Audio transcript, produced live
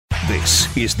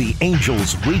This is the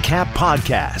Angels Recap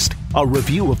Podcast, a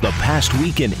review of the past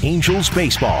week in Angels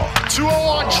baseball. 2-0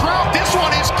 on Trout. This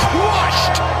one is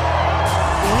crushed.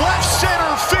 Left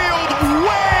center field,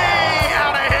 way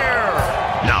out of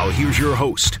here. Now here's your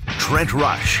host, Trent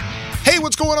Rush. Hey,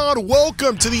 what's going on?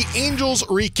 Welcome to the Angels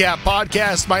Recap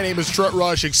Podcast. My name is Trent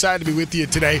Rush. Excited to be with you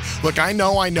today. Look, I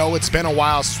know it's been a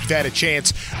while since we've had a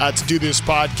chance to do this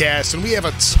podcast, and we have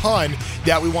a ton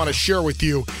that we want to share with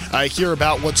you here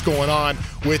about what's going on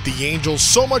with the Angels.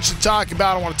 So much to talk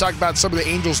about. I want to talk about some of the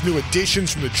Angels' new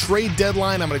additions from the trade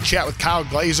deadline. I'm going to chat with Kyle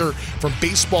Glaser from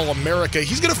Baseball America.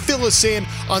 He's going to fill us in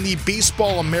on the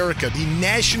Baseball America, the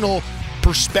national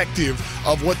perspective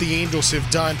of what the Angels have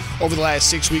done over the last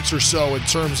 6 weeks or so in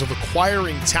terms of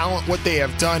acquiring talent, what they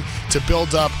have done to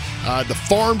build up the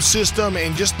farm system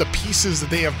and just the pieces that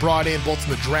they have brought in both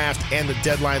in the draft and the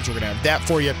deadlines. We're going to have that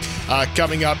for you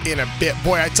coming up in a bit.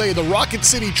 Boy, I tell you, the Rocket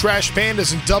City Trash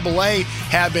Pandas in AA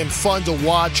have been fun to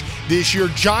watch this year.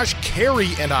 Josh Carey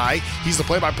and I, he's the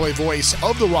play-by-play voice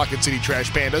of the Rocket City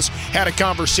Trash Pandas, had a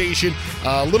conversation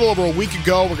a little over a week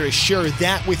ago. We're going to share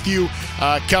that with you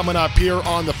coming up here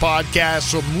on the podcast.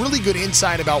 Some really good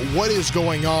insight about what is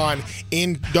going on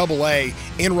in AA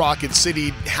in Rocket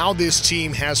City, how this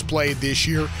team has played this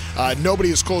year. Nobody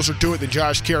is closer to it than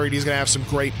Josh Carey. He's going to have some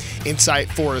great insight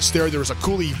for us there. There was a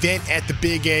cool event at the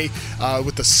Big A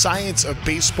with the Science of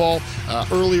Baseball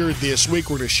earlier this week.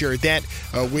 We're going to share that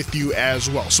with you as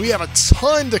well. So we have a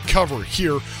ton to cover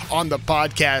here on the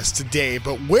podcast today,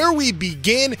 but where we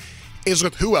begin is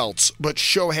with who else but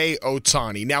Shohei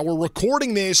Ohtani. Now, we're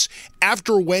recording this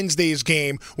after Wednesday's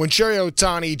game when Shohei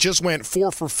Ohtani just went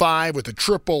 4 for 5 with a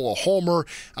triple, a homer.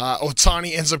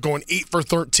 Ohtani ends up going 8 for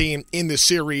 13 in the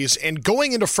series. And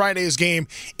going into Friday's game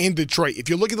in Detroit, if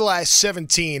you look at the last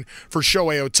 17 for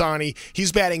Shohei Ohtani,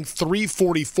 he's batting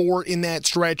 .344 in that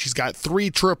stretch. He's got 3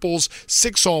 triples,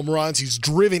 6 home runs. He's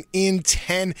driven in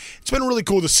 10. It's been really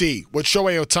cool to see what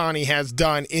Shohei Ohtani has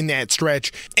done in that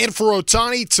stretch. And for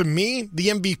Ohtani, to me, the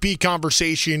MVP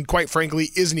conversation, quite frankly,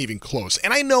 isn't even close.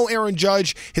 And I know Aaron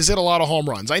Judge has hit a lot of home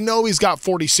runs. I know he's got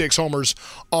 46 homers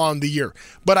on the year.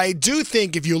 But I do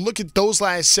think if you look at those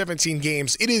last 17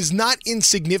 games, it is not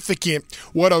insignificant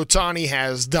what Ohtani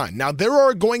has done. Now, there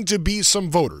are going to be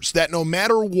some voters that no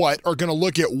matter what are going to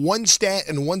look at one stat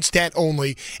and one stat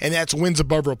only, and that's wins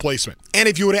above replacement. And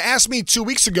if you would have asked me 2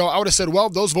 weeks ago, I would have said, well,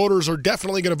 those voters are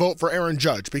definitely going to vote for Aaron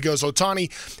Judge because Ohtani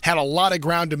had a lot of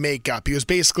ground to make up. He was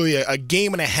basically a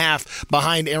game and a half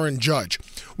behind Aaron Judge.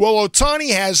 Well,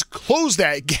 Ohtani has closed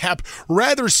that gap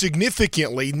rather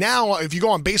significantly. Now, if you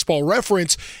go on Baseball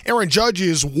Reference, Aaron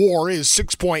Judge's WAR is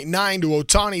 6.9 to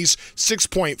Ohtani's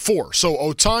 6.4. So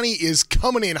Ohtani is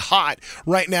coming in hot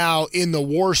right now in the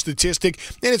WAR statistic,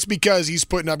 and it's because he's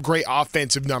putting up great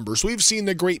offensive numbers. We've seen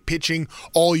the great pitching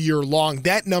all year long.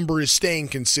 That number is staying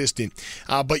consistent.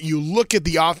 But you look at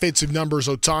the offensive numbers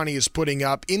Ohtani is putting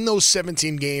up in those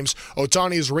 17 games.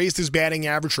 Ohtani has raised his batting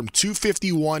average from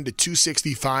 251 to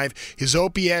 265. His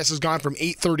OPS has gone from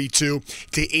 832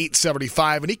 to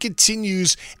 875, and he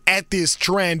continues at this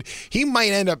trend. He might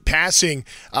end up passing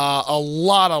a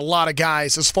lot of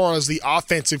guys as far as the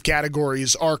offensive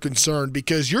categories are concerned,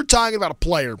 because you're talking about a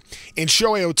player in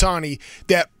Shohei Ohtani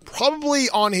that probably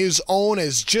on his own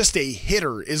as just a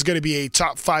hitter is going to be a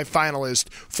top 5 finalist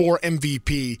for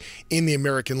MVP in the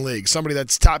American League. Somebody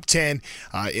that's top 10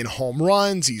 in home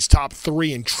runs, he's top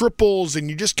 3 in triples, and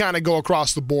you just kind of go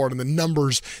across the board, and the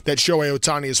numbers that Shohei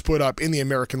Ohtani has put up in the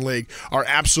American League are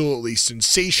absolutely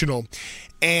sensational.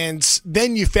 And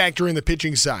then you factor in the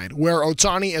pitching side, where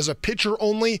Ohtani as a pitcher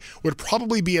only would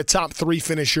probably be a top 3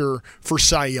 finisher for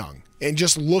Cy Young. And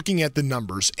just looking at the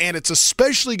numbers, and it's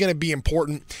especially going to be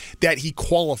important that he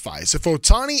qualifies. If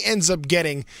Ohtani ends up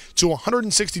getting to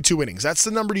 162 innings, that's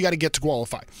the number you got to get to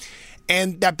qualify.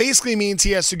 And that basically means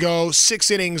he has to go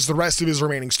 6 innings the rest of his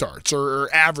remaining starts, or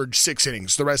average 6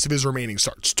 innings the rest of his remaining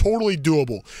starts. Totally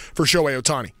doable for Shohei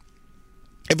Ohtani.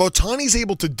 If Ohtani's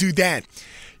able to do that,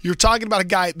 you're talking about a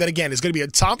guy that, again, is going to be a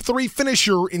top 3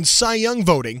 finisher in Cy Young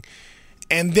voting.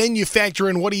 And then you factor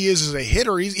in what he is as a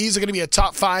hitter. He's going to be a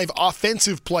top 5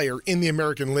 offensive player in the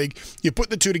American League. You put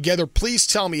the two together, please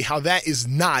tell me how that is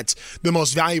not the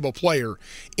most valuable player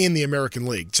in the American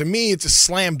League. To me, it's a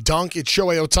slam dunk. It's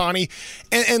Shohei Ohtani.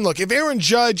 And look, if Aaron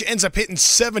Judge ends up hitting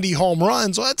 70 home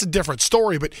runs, well, that's a different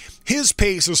story. But his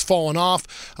pace has fallen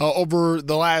off over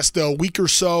the last week or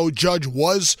so. Judge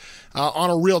was on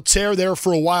a real tear there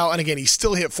for a while. And again, he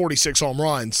still hit 46 home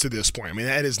runs to this point. I mean,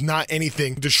 that is not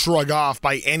anything to shrug off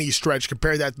by any stretch.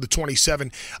 Compare that to the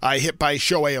 27 hit by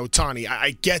Shohei Ohtani.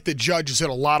 I get that Judge has hit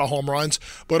a lot of home runs,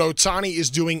 but Ohtani is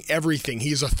doing everything.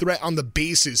 He is a threat on the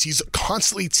bases. He's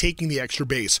constantly taking the extra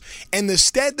base. And the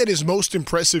stat that is most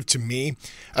impressive to me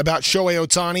about Shohei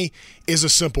Ohtani is a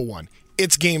simple one.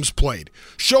 It's games played.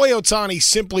 Shohei Ohtani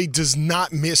simply does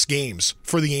not miss games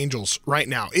for the Angels right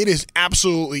now. It is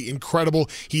absolutely incredible.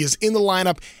 He is in the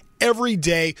lineup every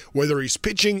day, whether he's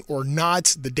pitching or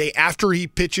not, the day after he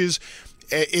pitches.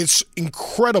 It's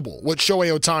incredible what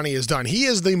Shohei Ohtani has done. He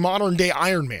is the modern-day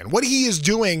Iron Man. What he is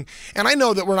doing, and I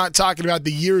know that we're not talking about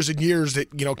the years and years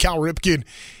that, Cal Ripken,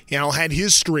 had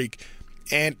his streak.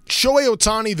 And Shohei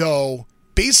Ohtani, though,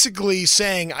 basically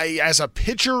saying, as a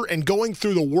pitcher and going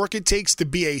through the work it takes to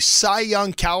be a Cy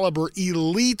Young caliber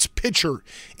elite pitcher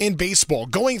in baseball,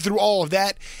 going through all of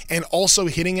that and also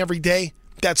hitting every day,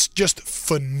 that's just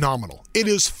phenomenal. It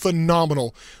is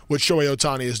phenomenal what Shohei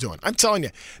Ohtani is doing. I'm telling you,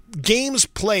 games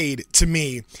played, to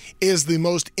me, is the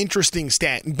most interesting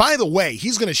stat. And by the way,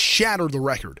 he's going to shatter the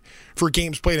record for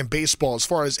games played in baseball as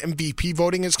far as MVP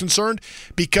voting is concerned,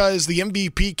 because the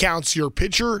MVP counts your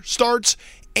pitcher starts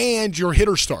and your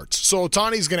hitter starts. So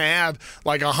Ohtani's going to have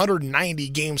like 190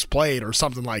 games played or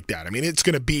something like that. I mean, it's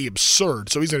going to be absurd.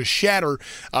 So he's going to shatter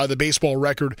the baseball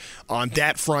record on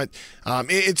that front.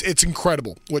 It's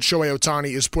incredible what Shohei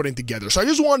Ohtani is putting together. So I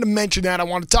just wanted to mention that. I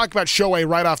want to talk about Shohei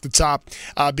right off the top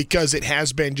because it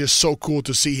has been just so cool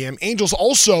to see him. Angels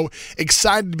also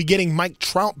excited to be getting Mike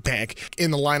Trout back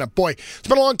in the lineup. Boy, it's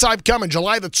been a long time coming.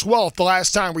 July the 12th, the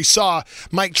last time we saw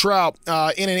Mike Trout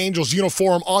in an Angels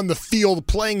uniform on the field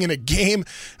playing in a game,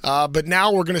 but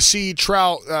now we're going to see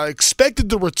Trout expected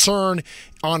to return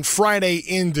on Friday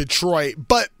in Detroit.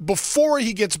 But before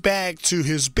he gets back to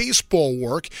his baseball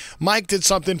work, Mike did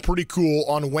something pretty cool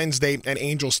on Wednesday at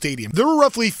Angel Stadium. There were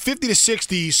roughly 50 to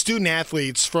 60 student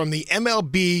athletes from the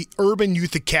MLB Urban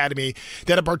Youth Academy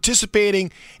that are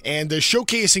participating and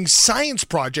showcasing science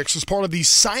projects as part of the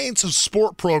Science of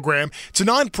Sport program. It's a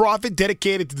nonprofit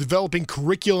dedicated to developing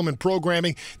curriculum and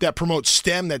programming that promotes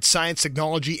STEM, that's science,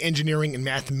 technology, engineering, and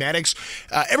mathematics.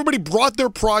 Everybody brought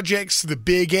their projects to the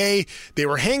Big A. They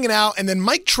were hanging out, and then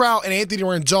Mike Trout and Anthony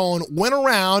Rendon went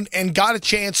around and got a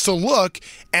chance to look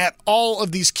at all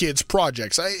of these kids'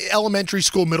 projects. Elementary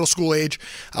school, middle school age,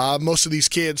 most of these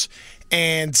kids.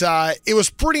 And it was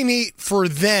pretty neat for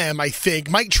them, I think.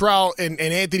 Mike Trout and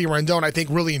Anthony Rendon, I think,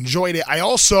 really enjoyed it. I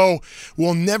also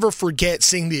will never forget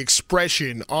seeing the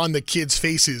expression on the kids'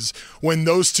 faces when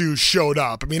those two showed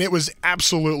up. I mean, it was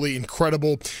absolutely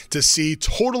incredible to see,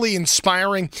 totally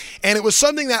inspiring. And it was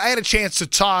something that I had a chance to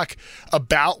talk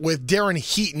about with Darren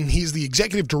Heaton. He's the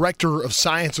executive director of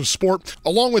Science of Sport,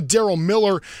 along with Daryl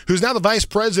Miller, who's now the vice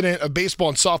president of baseball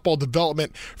and softball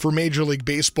development for Major League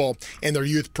Baseball and their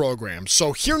youth program.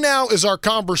 So here now is our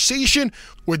conversation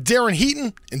with Darren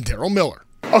Heaton and Daryl Miller.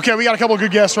 Okay, we got a couple of good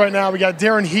guests right now. We got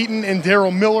Darren Heaton and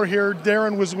Daryl Miller here.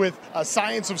 Darren was with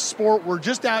Science of Sport. We're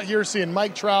just out here seeing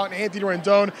Mike Trout and Anthony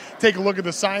Rendon take a look at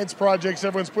the science projects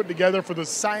everyone's putting together for the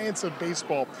science of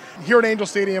baseball. Here at Angel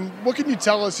Stadium, what can you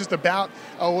tell us just about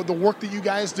the work that you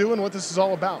guys do and what this is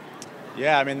all about?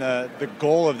 Yeah, I mean, the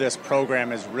goal of this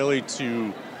program is really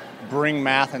to bring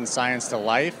math and science to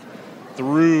life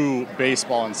through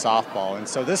baseball and softball. And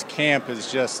so this camp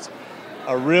is just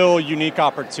a real unique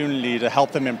opportunity to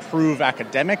help them improve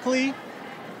academically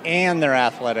and their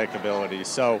athletic ability.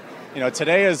 So,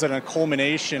 today is a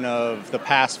culmination of the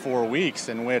past 4 weeks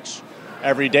in which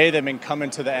every day they've been coming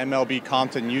to the MLB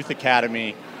Compton Youth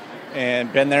Academy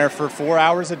and been there for 4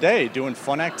 hours a day doing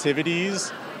fun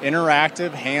activities,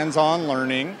 interactive, hands-on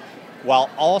learning, while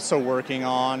also working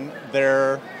on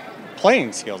their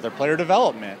playing skills, their player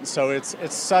development. So it's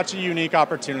such a unique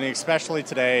opportunity, especially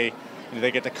today. They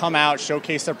get to come out,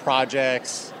 showcase their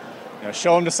projects,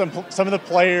 show them to some of the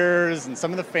players and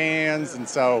some of the fans. And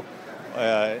so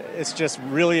it's just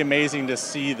really amazing to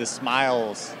see the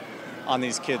smiles on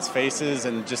these kids' faces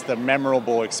and just the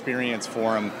memorable experience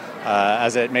for them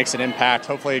as it makes an impact,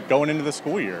 hopefully going into the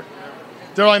school year.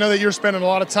 Daryl, I know that you're spending a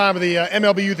lot of time at the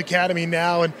MLB Youth Academy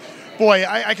now, and boy,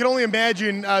 I can only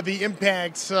imagine the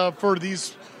impacts for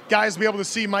these guys to be able to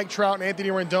see Mike Trout and Anthony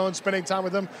Rendon spending time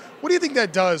with them. What do you think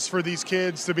that does for these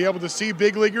kids to be able to see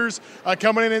big leaguers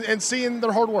coming in and seeing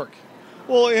their hard work?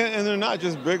 Well, and they're not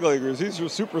just big leaguers. These are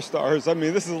superstars. I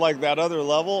mean, this is like that other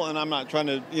level, and I'm not trying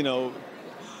to,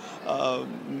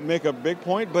 make a big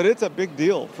point, but it's a big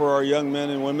deal for our young men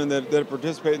and women that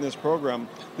participate in this program.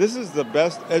 This is the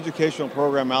best educational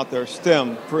program out there,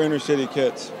 STEM, for inner city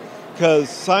kids. Because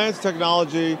science,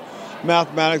 technology,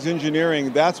 mathematics,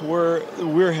 engineering. That's where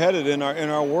we're headed in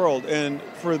our world. And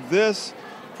for us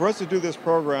to do this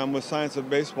program with Science of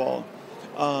Baseball,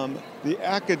 the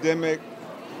academic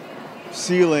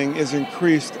ceiling is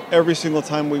increased every single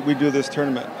time we do this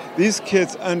tournament. These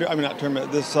kids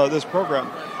this program,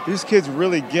 these kids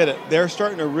really get it. They're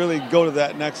starting to really go to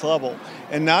that next level.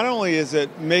 And not only is it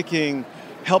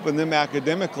helping them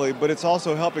academically, but it's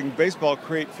also helping baseball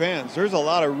create fans. There's a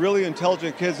lot of really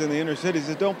intelligent kids in the inner cities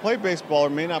that don't play baseball or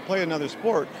may not play another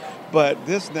sport. But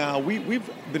we've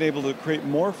been able to create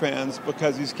more fans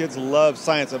because these kids love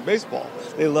Science of Baseball.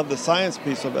 They love the science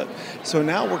piece of it. So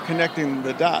now we're connecting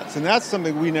the dots, and that's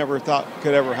something we never thought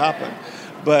could ever happen.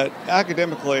 But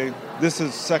academically, this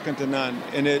is second to none,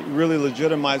 and it really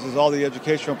legitimizes all the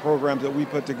educational programs that we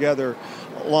put together,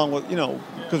 along with,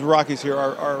 because Rocky's here,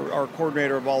 our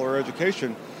coordinator of all our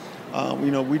education.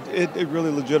 It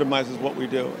really legitimizes what we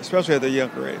do, especially at the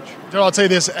younger age. Darryl, I'll tell you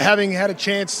this, having had a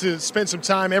chance to spend some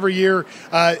time every year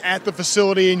at the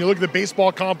facility, and you look at the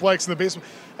baseball complex and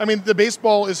the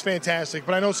baseball is fantastic,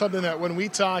 but I know something that when we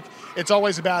talk, it's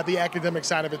always about the academic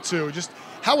side of it too. Just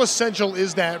how essential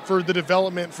is that for the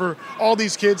development for all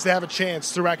these kids to have a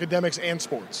chance through academics and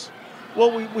sports?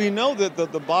 Well, we know that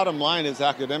the bottom line is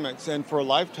academics, and for a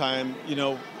lifetime,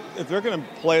 if they're going to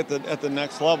play at the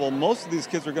next level, most of these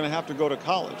kids are going to have to go to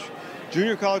college,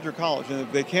 junior college or college. And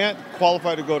if they can't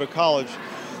qualify to go to college,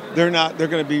 they're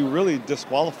going to be really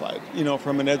disqualified,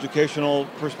 from an educational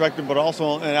perspective, but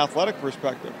also an athletic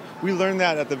perspective. We learned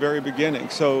that at the very beginning.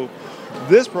 So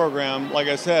this program, like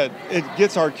I said, it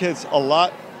gets our kids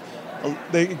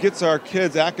it gets our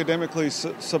kids academically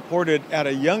supported at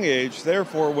a young age.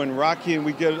 Therefore, when Rocky and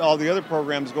we get all the other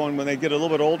programs going, when they get a little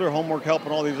bit older, homework help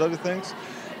and all these other things,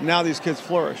 now these kids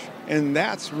flourish. And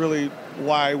that's really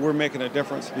why we're making a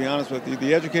difference, to be honest with you.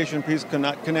 The education piece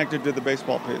connected to the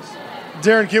baseball piece.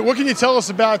 Darren Kitt, what can you tell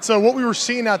us about what we were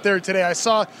seeing out there today? I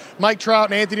saw Mike Trout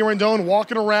and Anthony Rendon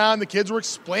walking around. The kids were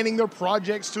explaining their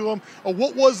projects to them.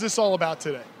 What was this all about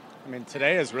today?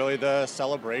 Today is really the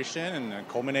celebration and a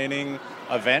culminating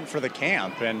event for the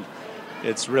camp. And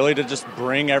it's really to just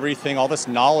bring everything, all this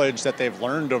knowledge that they've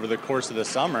learned over the course of the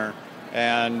summer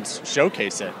and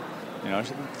showcase it.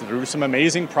 Through some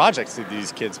amazing projects that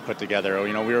these kids put together.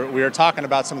 We were talking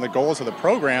about some of the goals of the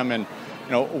program, and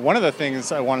one of the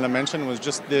things I wanted to mention was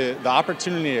just the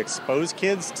opportunity to expose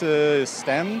kids to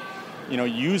STEM,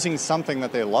 using something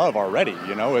that they love already.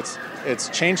 It's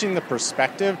changing the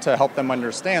perspective to help them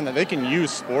understand that they can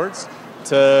use sports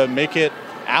to make it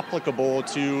applicable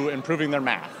to improving their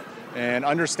math and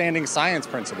understanding science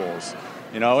principles.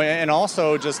 And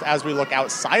also just as we look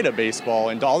outside of baseball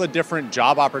into all the different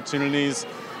job opportunities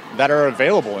that are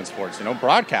available in sports,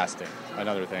 broadcasting,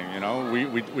 another thing,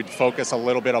 we'd focus a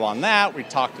little bit on that. We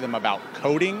talk to them about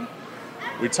coding.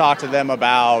 We talk to them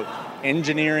about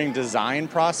engineering design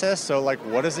process. So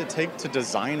what does it take to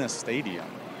design a stadium?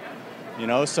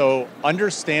 So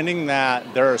understanding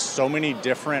that there are so many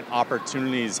different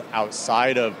opportunities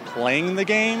outside of playing the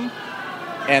game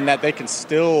and that they can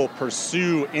still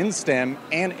pursue in STEM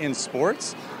and in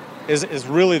sports is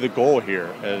really the goal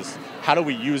here, is how do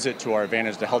we use it to our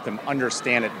advantage to help them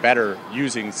understand it better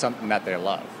using something that they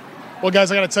love. Well,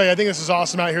 guys, I got to tell you, I think this is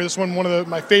awesome out here. This one of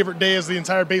my favorite days of the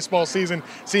entire baseball season,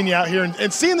 seeing you out here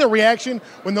and seeing the reaction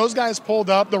when those guys pulled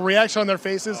up, the reaction on their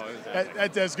faces,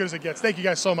 that's as good as it gets. Thank you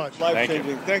guys so much.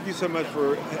 Life-changing. Thank you so much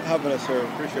for having us here.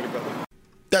 Appreciate it, brother.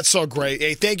 That's so great.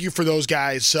 Hey, thank you for those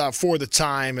guys for the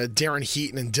time, Darren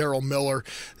Heaton and Daryl Miller.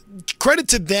 Credit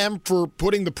to them for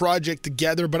putting the project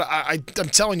together, but I'm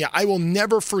telling you, I will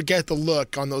never forget the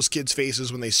look on those kids' faces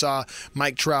when they saw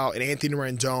Mike Trout and Anthony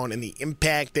Rendon and the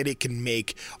impact that it can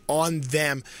make on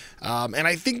them. And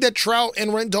I think that Trout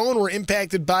and Rendon were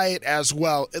impacted by it as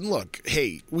well. And look,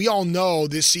 hey, we all know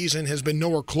this season has been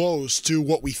nowhere close to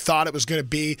what we thought it was going to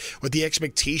be, what the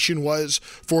expectation was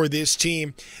for this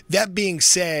team. That being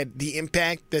said, the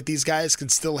impact that these guys can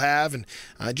still have and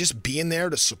just being there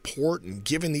to support and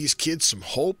giving these kids some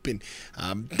hope, and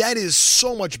that is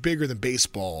so much bigger than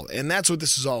baseball, and that's what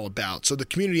this is all about. So the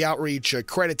community outreach,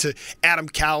 credit to Adam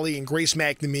Cowley and Grace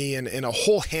McNamee and a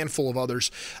whole handful of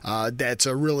others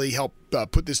that really helped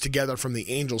put this together from the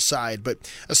Angels side, but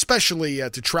especially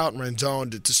to Trout and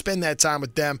Rendon, to spend that time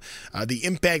with them. The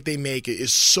impact they make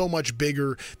is so much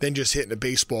bigger than just hitting a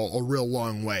baseball a real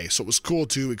long way. So it was cool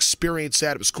to experience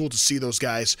that. It was cool to see those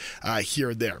guys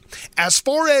here and there. As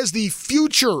far as the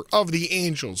future of the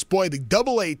Angels, boy, the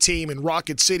AA team in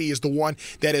Rocket City is the one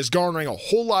that is garnering a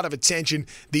whole lot of attention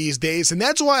these days, and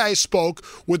that's why I spoke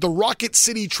with the Rocket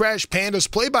City Trash Pandas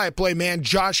play-by-play man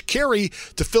Josh Carey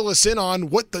to fill us in on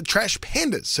what the Trash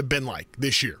Pandas have been like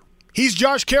this year. He's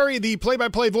Josh Carey, the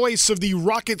play-by-play voice of the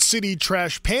Rocket City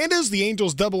Trash Pandas, the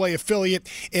Angels AA affiliate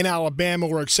in Alabama.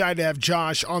 We're excited to have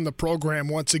Josh on the program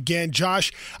once again.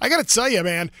 Josh, I got to tell you,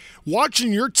 man,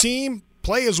 watching your team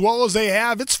play as well as they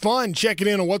have, it's fun checking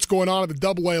in on what's going on at the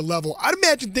AA level. I'd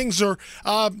imagine things are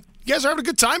you guys are having a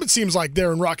good time, it seems like,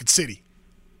 there in Rocket City.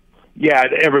 Yeah,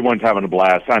 everyone's having a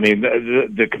blast. I mean,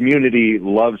 the community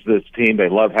loves this team. They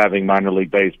love having minor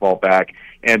league baseball back.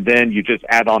 And then you just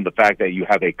add on the fact that you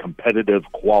have a competitive,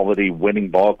 quality, winning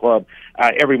ball club.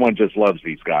 Everyone just loves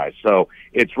these guys. So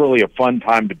it's really a fun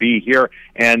time to be here.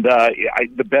 And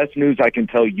the best news I can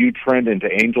tell you, Trent, and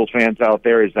to Angels fans out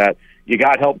there is that you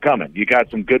got help coming. You got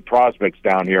some good prospects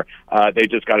down here. They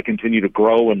just got to continue to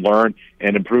grow and learn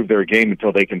and improve their game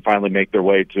until they can finally make their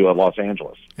way to Los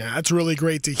Angeles. Yeah, that's really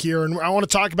great to hear. And I want to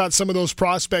talk about some of those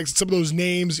prospects, some of those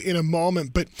names in a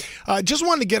moment. But just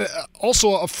wanted to get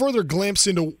also a further glimpse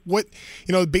into what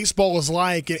baseball is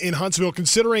like in Huntsville,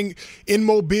 considering in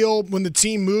Mobile when the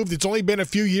team moved, it's only been a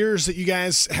few years that you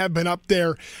guys have been up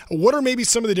there. What are maybe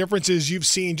some of the differences you've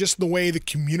seen just in the way the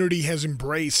community has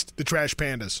embraced the Trash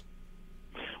Pandas?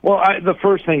 Well, the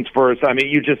first things first, I mean,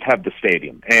 you just have the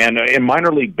stadium. And in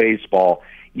minor league baseball,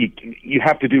 you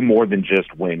have to do more than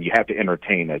just win. You have to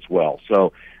entertain as well.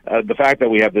 So the fact that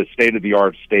we have this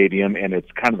state-of-the-art stadium and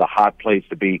it's kind of the hot place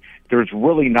to be, there's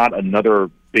really not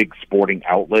another big sporting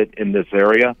outlet in this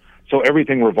area. So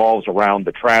everything revolves around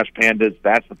the Trash Pandas.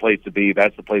 That's the place to be.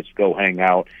 That's the place to go hang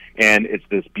out. And it's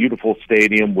this beautiful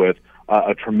stadium with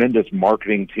a tremendous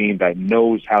marketing team that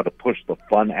knows how to push the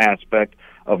fun aspect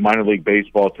of minor league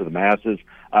baseball to the masses.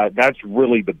 That's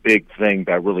really the big thing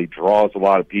that really draws a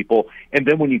lot of people. And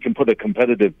then when you can put a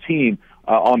competitive team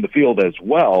on the field as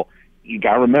well, you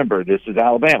got to remember, this is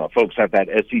Alabama. Folks have that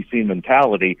SEC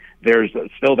mentality. There's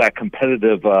still that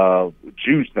competitive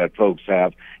juice that folks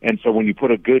have. And so when you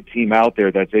put a good team out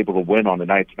there that's able to win on a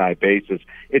night-to-night basis,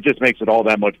 it just makes it all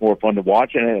that much more fun to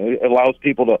watch, and it allows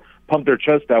people to pump their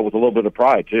chest out with a little bit of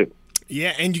pride, too.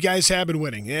 Yeah, and you guys have been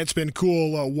winning. It's been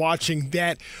cool watching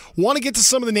that. Want to get to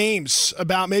some of the names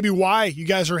about maybe why you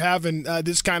guys are having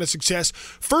this kind of success.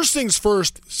 First things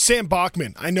first, Sam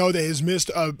Bachman. I know that has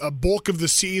missed a bulk of the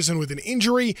season with an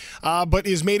injury, but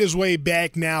has made his way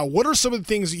back now. What are some of the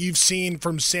things that you've seen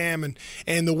from Sam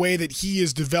and the way that he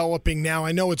is developing now?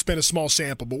 I know it's been a small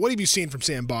sample, but what have you seen from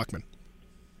Sam Bachman?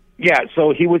 Yeah,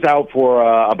 so he was out for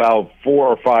about 4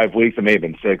 or 5 weeks, it may have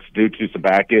been 6, due to some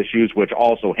back issues, which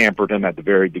also hampered him at the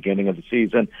very beginning of the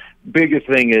season. Biggest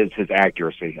thing is his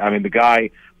accuracy. I mean, the guy,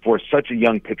 for such a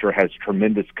young pitcher, has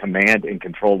tremendous command and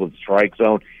control of the strike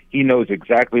zone. He knows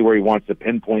exactly where he wants to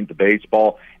pinpoint the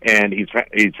baseball, and he's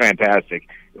fantastic.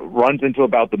 Runs into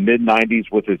about the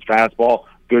mid-90s with his fastball,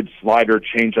 good slider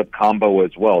changeup combo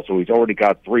as well. So he's already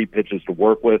got 3 pitches to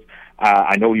work with.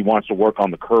 I know he wants to work on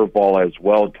the curveball as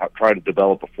well, try to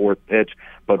develop a 4th pitch.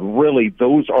 But really,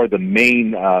 those are the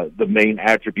main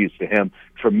attributes to him.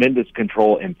 Tremendous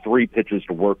control and 3 pitches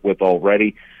to work with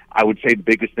already. I would say the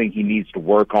biggest thing he needs to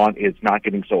work on is not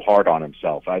getting so hard on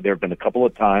himself. There have been a couple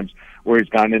of times where he's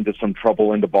gotten into some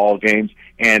trouble in the ball games,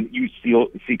 and you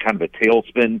see kind of a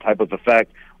tailspin type of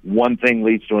effect. One thing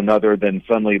leads to another, then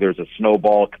suddenly there's a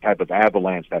snowball type of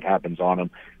avalanche that happens on him.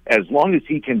 As long as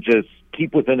he can just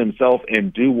keep within himself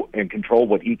and do and control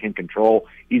what he can control,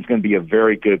 he's going to be a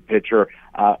very good pitcher.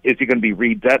 Is he going to be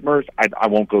Reed Detmers? I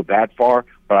won't go that far,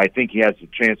 but I think he has a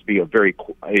chance to be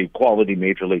a quality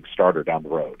major league starter down the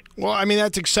road. Well, I mean,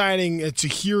 that's exciting to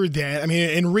hear that. I mean,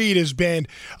 and Reed has been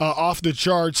off the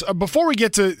charts. Before we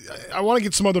get to, I want to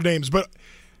get some other names, but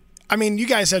I mean, you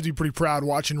guys have to be pretty proud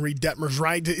watching Reed Detmers,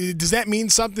 right? Does that mean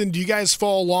something? Do you guys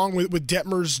follow along with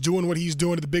Detmers doing what he's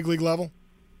doing at the big league level?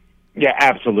 Yeah,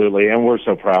 absolutely, and we're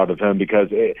so proud of him because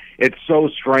it's so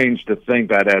strange to think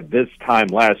that at this time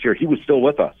last year he was still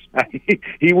with us.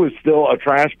 He was still a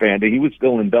trash panda. He was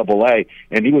still in Double-A,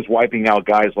 and he was wiping out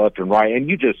guys left and right, and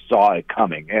you just saw it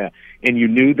coming. And you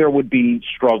knew there would be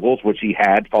struggles, which he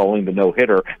had following the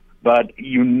no-hitter, but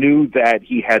you knew that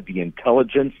he had the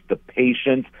intelligence, the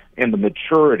patience, and the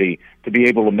maturity to be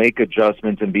able to make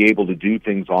adjustments and be able to do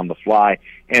things on the fly.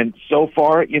 And so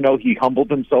far, he humbled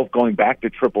himself going back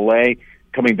to AAA,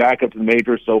 coming back up to the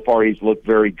majors. So far, he's looked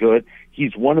very good.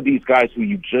 He's one of these guys who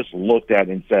you just looked at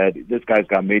and said, this guy's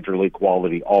got major league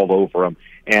quality all over him.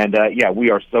 And,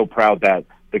 we are so proud that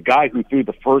the guy who threw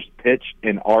the first pitch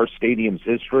in our stadium's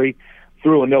history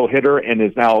threw a no-hitter and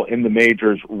is now in the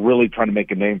majors really trying to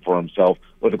make a name for himself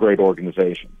with a great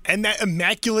organization. And that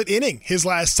immaculate inning his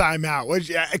last time out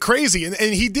was crazy. And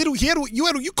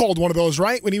you called one of those,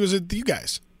 right, when he was at you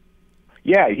guys?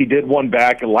 Yeah, he did one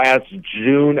back last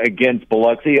June against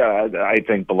Biloxi. I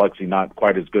think Biloxi not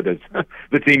quite as good as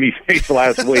the team he faced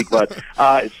last week, but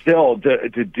still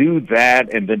to do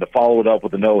that and then to follow it up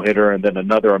with a no-hitter and then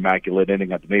another immaculate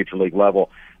inning at the major league level,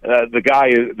 the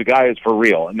guy is for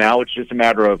real. Now it's just a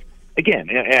matter of, again,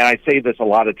 and I say this a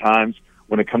lot of times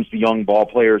when it comes to young ball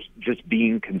players, just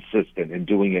being consistent and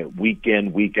doing it week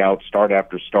in, week out, start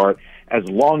after start. As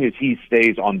long as he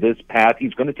stays on this path,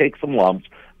 he's going to take some lumps,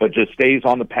 but just stays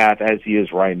on the path as he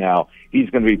is right now, he's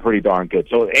going to be pretty darn good.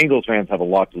 So Angels fans have a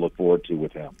lot to look forward to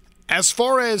with him. As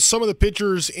far as some of the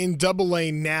pitchers in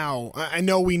Double-A now, I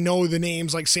know we know the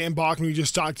names like Sam Bachman we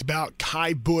just talked about,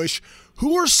 Kai Bush.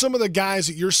 Who are some of the guys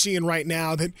that you're seeing right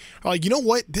now that are like, you know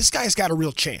what, this guy's got a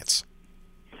real chance?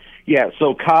 Yeah,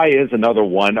 so Kai is another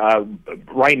one.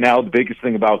 Right now, the biggest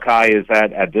thing about Kai is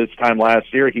that at this time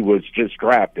last year, he was just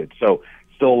drafted. So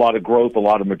still a lot of growth, a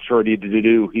lot of maturity to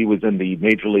do. He was in the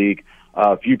Major League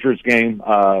Futures game,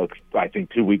 I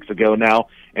think 2 weeks ago now,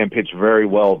 and pitched very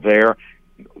well there.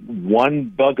 One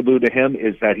bugaboo to him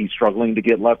is that he's struggling to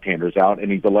get left-handers out,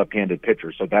 and he's a left-handed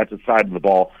pitcher. So that's a side of the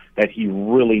ball that he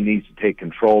really needs to take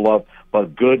control of.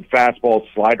 But good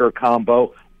fastball-slider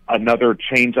combo, another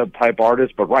change-up type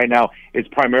artist, but right now it's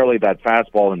primarily that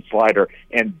fastball and slider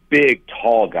and big,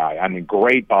 tall guy. I mean,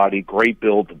 great body, great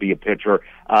build to be a pitcher.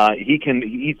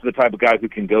 He's the type of guy who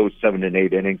can go 7 and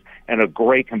 8 innings and a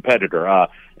great competitor. I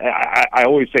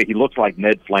always say he looks like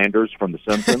Ned Flanders from The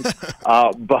Simpsons,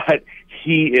 but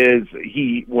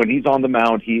when he's on the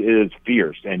mound, he is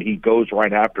fierce and he goes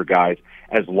right after guys.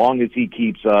 As long as he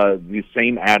keeps the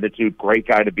same attitude, great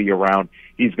guy to be around,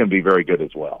 he's going to be very good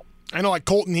as well. I know like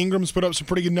Colton Ingram's put up some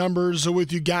pretty good numbers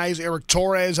with you guys. Eric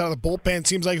Torres out of the bullpen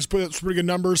seems like he's put up some pretty good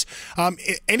numbers.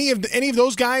 Any of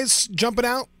those guys jumping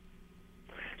out?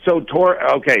 So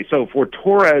for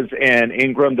Torres and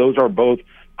Ingram, those are both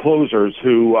closers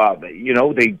who,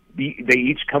 they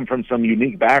each come from some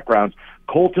unique backgrounds.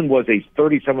 Colton was a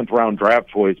 37th round draft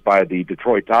choice by the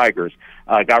Detroit Tigers,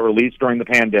 got released during the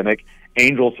pandemic.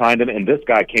 Angels signed him, and this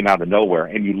guy came out of nowhere.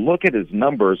 And you look at his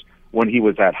numbers when he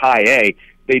was at high A,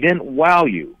 they didn't wow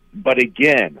you. But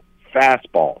again,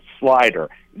 fastball, slider,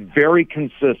 very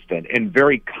consistent and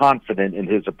very confident in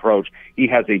his approach. He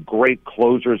has a great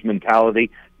closer's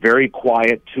mentality, very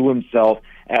quiet to himself.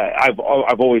 I've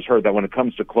always heard that when it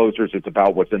comes to closers, it's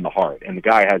about what's in the heart. And the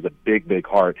guy has a big, big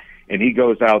heart. And he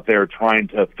goes out there trying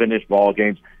to finish ball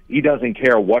games. He doesn't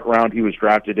care what round he was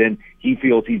drafted in. He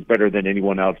feels he's better than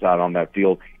anyone else out on that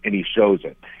field, and he shows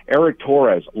it. Eric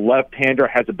Torres, left-hander,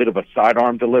 has a bit of a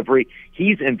sidearm delivery.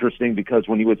 He's interesting because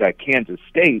when he was at Kansas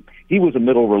State, he was a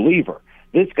middle reliever.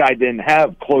 This guy didn't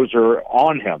have closer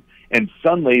on him. And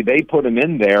suddenly they put him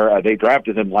in there. They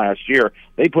drafted him last year.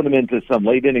 They put him into some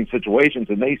late-inning situations,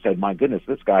 and they said, my goodness,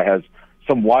 this guy has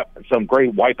some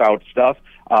great wipeout stuff.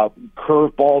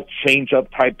 Curveball, changeup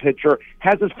type pitcher.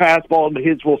 Has his fastball, but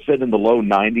his will sit in the low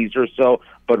 90s or so.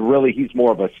 But really, he's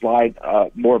more of a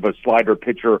slider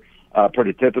pitcher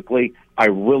prototypically. I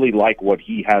really like what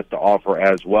he has to offer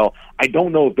as well. I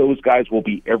don't know if those guys will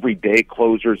be everyday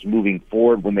closers moving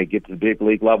forward when they get to the big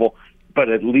league level, but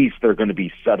at least they're going to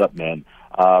be setup men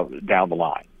down the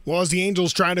line. Well, as the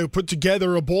Angels try to put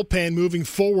together a bullpen moving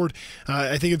forward,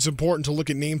 I think it's important to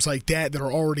look at names like that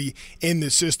are already in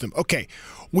the system. Okay,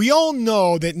 we all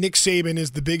know that Nick Saban is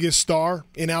the biggest star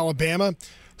in Alabama.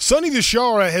 Sonny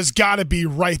DiChiara has got to be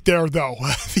right there, though.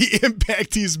 The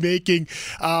impact he's making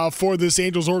for this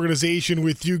Angels organization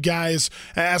with you guys.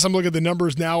 As I'm looking at the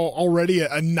numbers now, already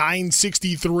a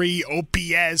 963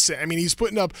 OPS. I mean, he's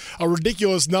putting up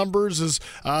ridiculous numbers as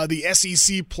the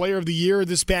SEC Player of the Year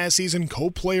this past season,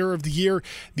 Co-Player of the Year.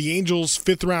 The Angels'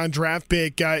 5th-round draft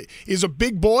pick is a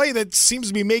big boy that seems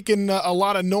to be making a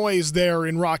lot of noise there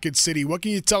in Rocket City. What can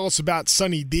you tell us about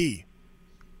Sonny D?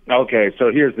 Okay,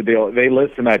 so here's the deal. They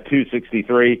list him at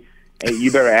 263.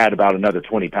 You better add about another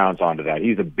 20 pounds onto that.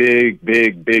 He's a big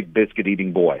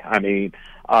biscuit-eating boy. I mean,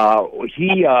 I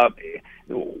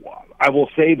will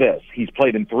say this. He's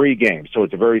played in 3 games, so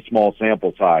it's a very small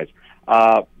sample size.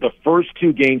 The first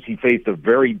 2 games, he faced a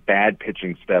very bad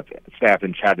pitching staff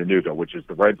in Chattanooga, which is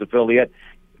the Reds affiliate.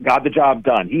 Got the job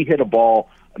done. He hit a ball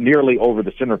nearly over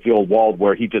the center field wall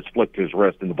where he just flicked his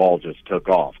wrist and the ball just took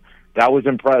off. That was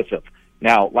impressive.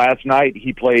 Now, last night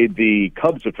he played the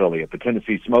Cubs affiliate, the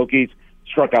Tennessee Smokies,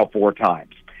 struck out 4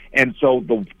 times. And so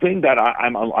the thing that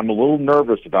I'm a little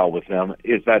nervous about with him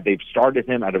is that they've started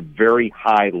him at a very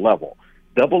high level.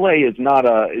 Double-A is not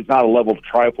a level to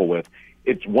trifle with.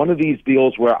 It's one of these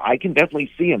deals where I can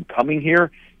definitely see him coming here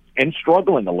and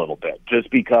struggling a little bit just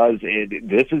because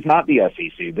this is not the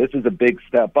SEC. This is a big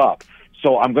step up.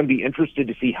 So I'm going to be interested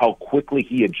to see how quickly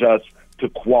he adjusts to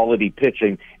quality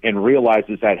pitching and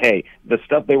realizes that, hey, the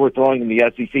stuff they were throwing in the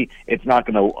SEC,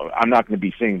 I'm not going to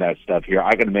be seeing that stuff here.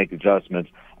 I got to make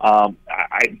adjustments.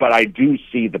 But I do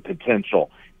see the potential.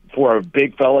 For a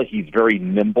big fella, he's very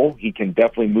nimble. He can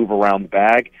definitely move around the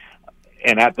bag.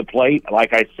 And at the plate,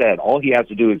 like I said, all he has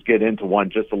to do is get into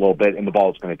one just a little bit, and the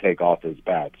ball is going to take off his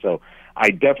bat. So I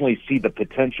definitely see the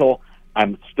potential.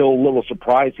 I'm still a little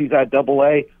surprised he's at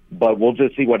Double-A, but we'll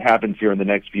just see what happens here in the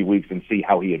next few weeks and see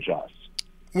how he adjusts.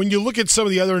 When you look at some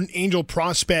of the other Angel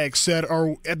prospects that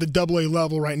are at the Double-A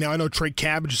level right now, I know Trey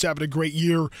Cabbage is having a great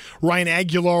year. Ryan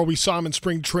Aguilar, we saw him in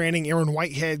spring training. Aaron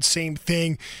Whitehead, same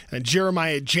thing.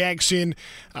 Jeremiah Jackson.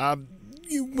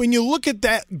 When you look at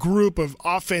that group of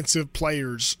offensive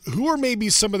players, who are maybe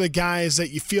some of the guys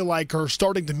that you feel like are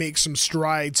starting to make some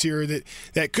strides here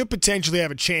that could potentially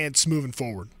have a chance moving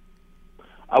forward?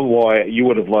 Oh, boy, you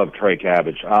would have loved Trey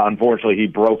Cabbage. Unfortunately, he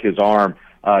broke his arm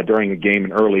during a game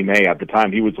in early May. At the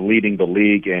time, he was leading the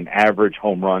league in average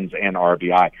home runs and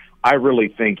RBI. I really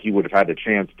think he would have had a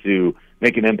chance to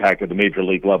make an impact at the major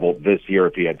league level this year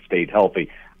if he had stayed healthy.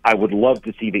 I would love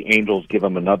to see the Angels give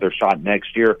him another shot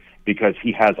next year because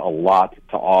he has a lot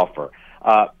to offer.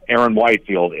 Aaron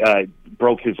Whitefield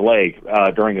broke his leg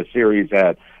during a series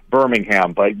at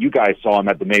Birmingham, but you guys saw him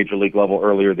at the major league level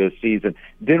earlier this season.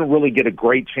 Didn't really get a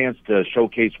great chance to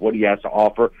showcase what he has to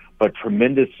offer, but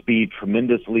tremendous speed,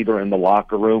 tremendous leader in the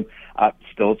locker room.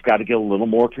 Still, it's got to get a little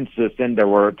more consistent. There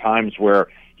were times where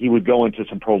he would go into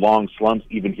some prolonged slumps,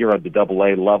 even here at the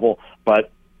Double-A level,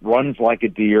 but runs like a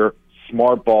deer,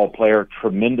 smart ball player,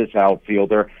 tremendous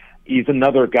outfielder. He's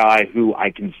another guy who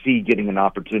I can see getting an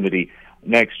opportunity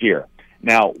next year.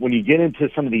 Now, when you get into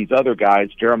some of these other guys,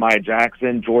 Jeremiah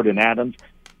Jackson, Jordan Adams,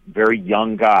 very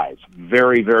young guys,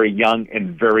 very, very young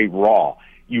and very raw.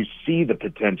 You see the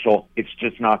potential. It's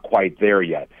just not quite there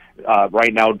yet.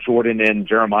 Right now, Jordan and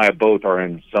Jeremiah both are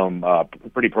in some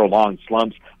pretty prolonged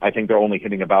slumps. I think they're only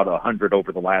hitting about 100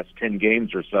 over the last 10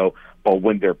 games or so. But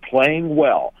when they're playing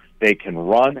well, they can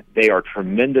run. They are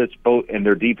tremendous both in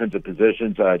their defensive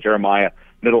positions. Jeremiah,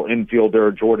 middle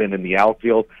infielder, Jordan in the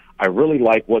outfield. I really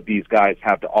like what these guys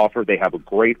have to offer. They have a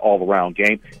great all-around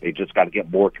game. They just got to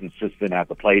get more consistent at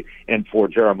the plate. And for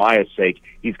Jeremiah's sake,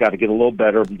 he's got to get a little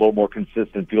better, a little more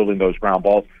consistent fielding those ground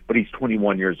balls. But he's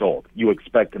 21 years old. You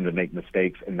expect him to make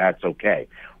mistakes, and that's okay.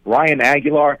 Ryan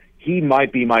Aguilar, he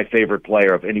might be my favorite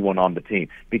player of anyone on the team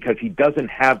because he doesn't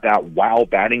have that wow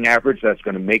batting average that's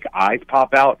going to make eyes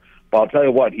pop out. But I'll tell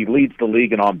you what, he leads the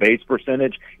league in on-base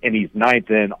percentage, and he's ninth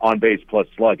in on-base plus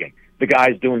slugging. The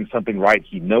guy's doing something right.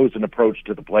 He knows an approach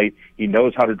to the plate. He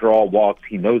knows how to draw walks.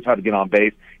 He knows how to get on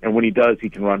base. And when he does,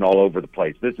 he can run all over the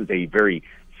place. This is a very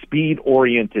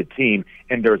speed-oriented team,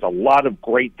 and there's a lot of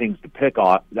great things to pick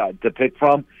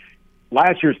from.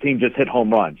 Last year's team just hit home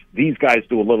runs. These guys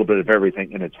do a little bit of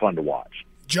everything, and it's fun to watch.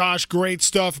 Josh, great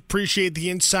stuff. Appreciate the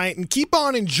insight. And keep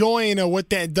on enjoying what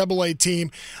that Double-A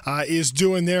team is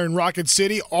doing there in Rocket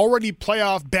City. Already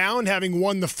playoff bound, having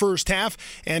won the first half.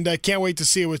 And can't wait to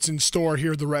see what's in store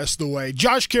here the rest of the way.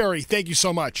 Josh Carey, thank you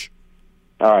so much.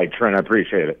 All right, Trent, I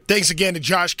appreciate it. Thanks again to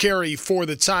Josh Carey for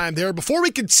the time there. Before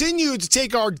we continue to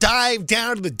take our dive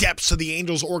down to the depths of the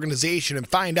Angels organization and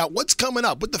find out what's coming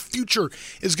up, what the future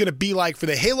is going to be like for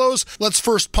the Halos, let's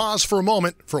first pause for a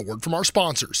moment for a word from our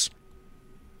sponsors.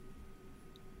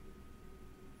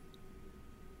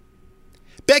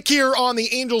 Back here on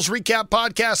the Angels Recap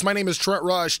Podcast, my name is Trent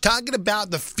Rush, talking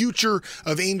about the future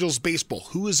of Angels baseball.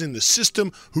 Who is in the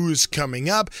system, who is coming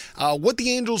up, what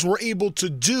the Angels were able to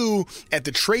do at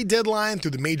the trade deadline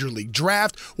through the Major League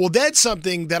Draft. Well, that's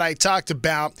something that I talked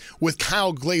about with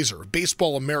Kyle Glaser,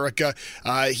 Baseball America.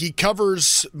 He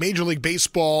covers Major League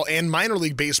Baseball and minor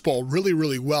league baseball really,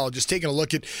 really well. Just taking a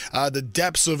look at the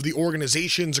depths of the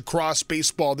organizations across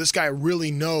baseball. This guy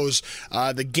really knows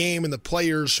the game and the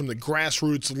players from the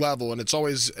grassroots level, and it's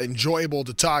always enjoyable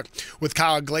to talk with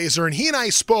Kyle Glaser. And he and I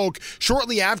spoke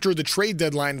shortly after the trade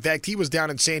deadline. In fact, he was down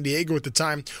in San Diego at the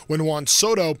time when Juan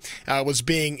Soto was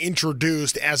being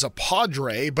introduced as a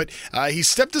Padre, but he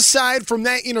stepped aside from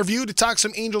that interview to talk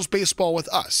some Angels baseball with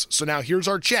us. So now here's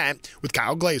our chat with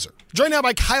Kyle Glaser. Joined now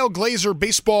by Kyle Glaser,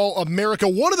 Baseball America,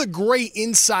 one of the great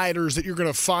insiders that you're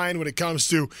going to find when it comes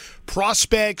to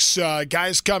prospects,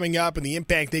 guys coming up, and the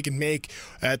impact they can make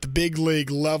at the big league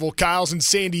level. Kyle's in in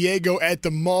San Diego at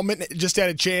the moment. Just had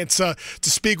a chance to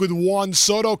speak with Juan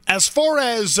Soto. As far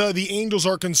as the Angels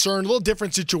are concerned, a little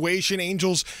different situation.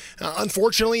 Angels,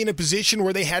 unfortunately, in a position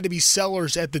where they had to be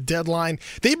sellers at the deadline.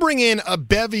 They bring in a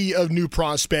bevy of new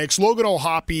prospects. Logan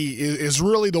O'Hoppe is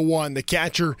really the one, the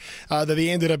catcher that they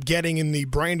ended up getting in the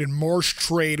Brandon Marsh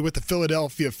trade with the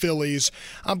Philadelphia Phillies.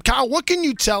 Kyle, what can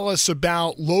you tell us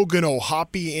about Logan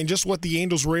O'Hoppe and just what the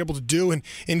Angels were able to do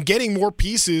in getting more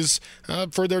pieces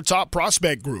for their top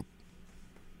prospect group?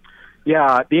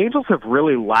 Yeah, the Angels have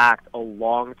really lacked a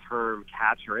long-term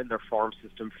catcher in their farm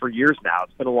system for years now.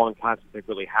 It's been a long time since they've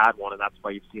really had one, and that's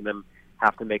why you've seen them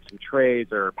have to make some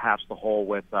trades or patch the hole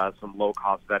with some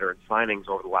low-cost veteran signings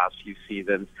over the last few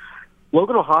seasons.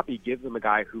 Logan O'Hoppe gives them a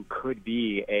guy who could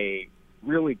be a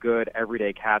really good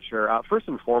everyday catcher. First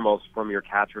and foremost, from your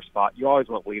catcher spot, you always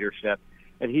want leadership,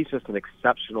 and he's just an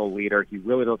exceptional leader. He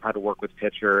really knows how to work with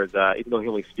pitchers. Even though he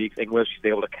only speaks English, he's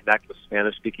able to connect with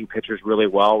Spanish-speaking pitchers really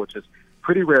well, which is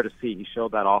pretty rare to see. He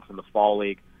showed that off in the fall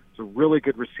league. He's a really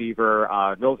good receiver,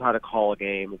 knows how to call a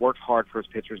game, works hard for his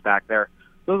pitchers back there.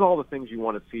 Those are all the things you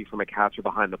want to see from a catcher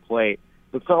behind the plate.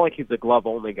 So it's not like he's a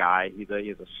glove-only guy. He's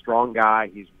a strong guy.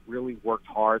 He's really worked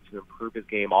hard to improve his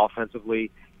game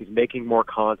offensively. He's making more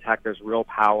contact. There's real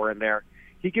power in there.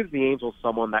 He gives the Angels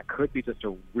someone that could be just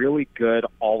a really good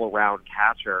all-around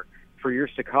catcher for years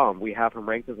to come. We have him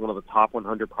ranked as one of the top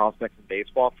 100 prospects in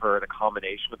baseball for the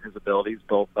combination of his abilities,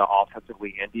 both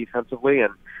offensively and defensively.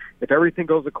 And if everything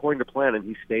goes according to plan and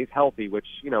he stays healthy, which,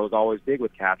 is always big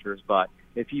with catchers, but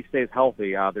if he stays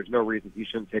healthy, there's no reason he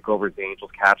shouldn't take over as the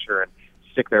Angels catcher and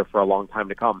stick there for a long time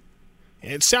to come.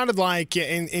 It sounded like,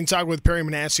 in talking with Perry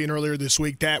Manassian earlier this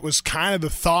week, that was kind of the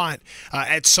thought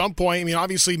at some point. I mean,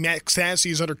 obviously, Max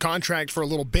Stassi is under contract for a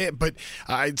little bit, but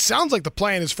it sounds like the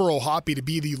plan is for O'Hoppe to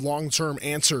be the long-term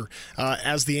answer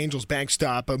as the Angels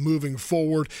backstop moving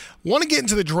forward. Want to get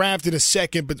into the draft in a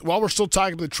second, but while we're still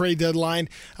talking about the trade deadline,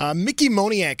 Mickey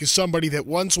Moniak is somebody that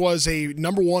once was a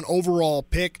number 1 overall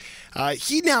pick.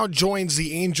 He now joins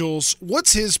the Angels.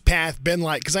 What's his path been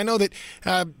like? Because I know that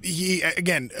he,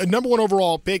 again, a number 1 overall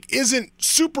pick isn't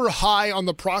super high on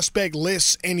the prospect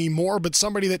list anymore, but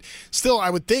somebody that still, I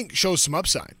would think, shows some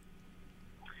upside.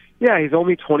 Yeah, he's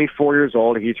only 24 years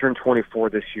old. He turned 24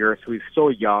 this year, so he's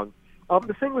still young.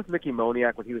 The thing with Mickey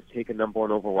Moniak, when he was taken number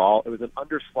 1 overall, it was an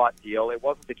underslot deal. It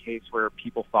wasn't the case where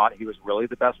people thought he was really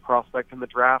the best prospect in the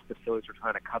draft. The Phillies were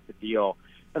trying to cut the deal.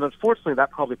 And unfortunately,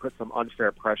 that probably put some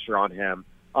unfair pressure on him.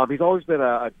 He's always been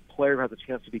a player who has a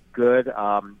chance to be good.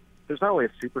 There's not really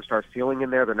a superstar ceiling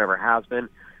in there. There never has been.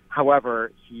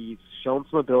 However, he's shown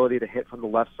some ability to hit from the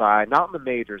left side, not in the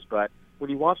majors, but when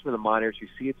you watch him in the minors, you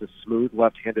see it's a smooth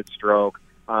left-handed stroke.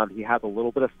 He has a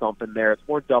little bit of thump in there. It's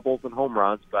more doubles than home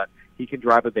runs, but he can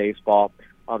drive a baseball.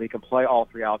 He can play all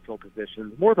 3 outfield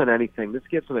positions. More than anything, this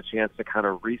gives him a chance to kind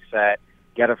of reset,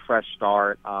 get a fresh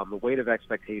start. The weight of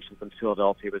expectations in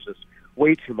Philadelphia was just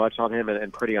way too much on him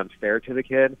and pretty unfair to the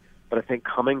kid. But I think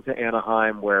coming to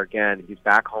Anaheim, where, again, he's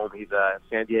back home, he's a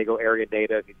San Diego area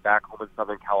native, he's back home in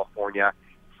Southern California,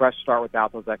 fresh start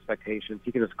without those expectations,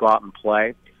 he can just go out and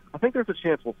play. I think there's a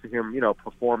chance we'll see him,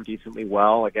 perform decently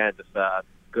well. Again, just a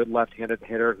good left-handed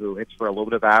hitter who hits for a little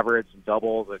bit of average,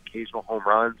 doubles, occasional home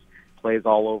runs, plays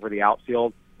all over the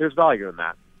outfield. There's value in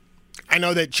that. I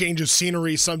know that change of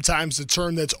scenery sometimes a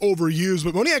term that's overused,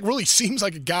 but Moniak really seems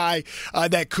like a guy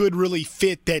that could really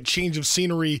fit that change of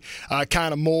scenery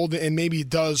kind of mold, and maybe it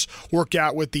does work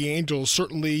out with the Angels.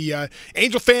 Certainly,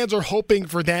 Angel fans are hoping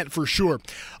for that for sure.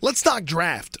 Let's talk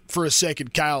draft for a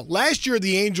second, Kyle. Last year,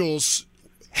 the Angels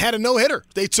had a no-hitter.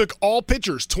 They took all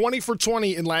pitchers, 20 for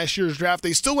 20 in last year's draft.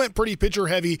 They still went pretty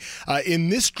pitcher-heavy in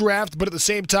this draft, but at the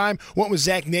same time, went with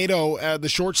Zach Nato, the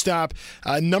shortstop,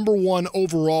 number 1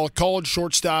 overall, college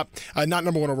shortstop, not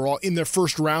number 1 overall, in their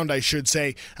first round, I should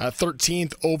say,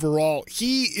 13th overall.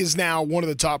 He is now one of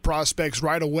the top prospects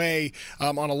right away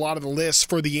on a lot of the lists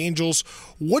for the Angels.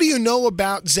 What do you know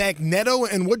about Zach Neto,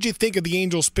 and what do you think of the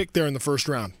Angels' pick there in the first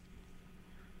round?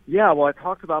 Yeah, well, I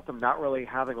talked about them not really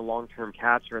having a long-term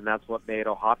catcher, and that's what made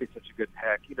O'Hoppe such a good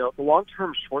pick. The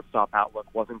long-term shortstop outlook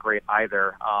wasn't great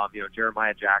either.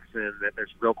 Jeremiah Jackson, there's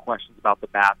real questions about the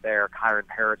bat there. Kyron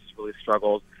Parrish has really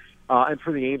struggled. And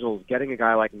for the Angels, getting a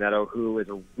guy like Neto, who is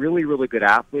a really, really good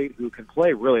athlete, who can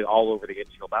play really all over the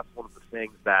infield, that's one of the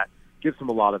things that gives him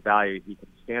a lot of value. He can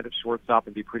stand at shortstop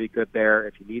and be pretty good there.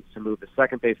 If he needs to move to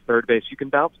second base, third base, you can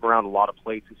bounce him around a lot of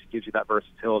places. He gives you that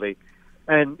versatility.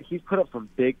 And he's put up some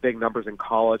big numbers in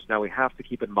college. Now, we have to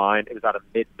keep in mind it was at a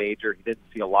mid-major. He didn't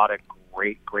see a lot of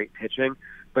great pitching,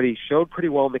 but he showed pretty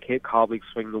well in the Cape Cod League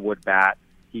swinging the wood bat.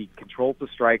 He controls the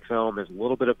strike zone. There's a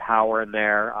little bit of power in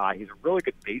there. He's a really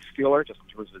good base stealer just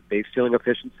in terms of his base stealing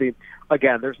efficiency.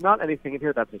 Again, there's not anything in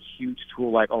here that's a huge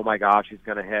tool like, oh, my gosh, he's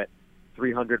going to hit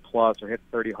 300-plus or hit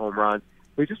 30 home runs.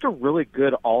 But he's just a really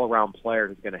good all-around player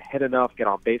who's going to hit enough, get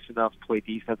on base enough, play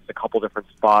defense in a couple different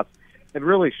spots, and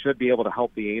really should be able to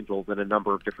help the Angels in a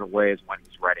number of different ways when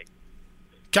he's ready.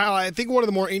 Kyle, I think one of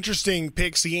the more interesting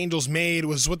picks the Angels made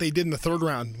was what they did in the third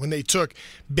round when they took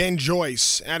Ben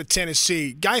Joyce out of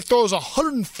Tennessee. Guy throws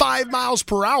 105 miles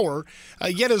per hour,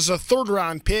 yet as a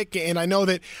third-round pick, and I know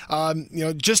that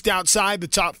just outside the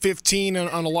top 15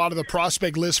 on a lot of the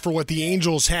prospect lists for what the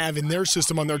Angels have in their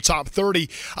system on their top 30.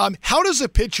 How does a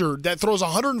pitcher that throws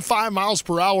 105 miles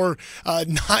per hour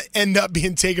not end up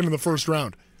being taken in the first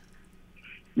round?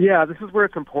 Yeah, this is where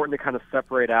it's important to kind of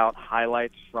separate out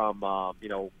highlights from,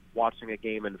 watching a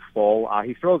game in full.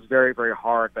 He throws very, very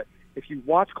hard, but if you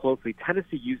watch closely,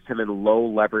 Tennessee used him in low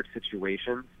leverage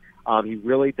situations. He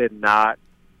really did not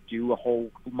do a whole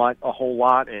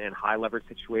lot in high leverage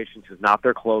situations. He was not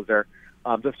their closer.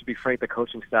 Just to be frank, the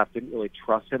coaching staff didn't really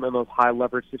trust him in those high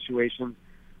leverage situations.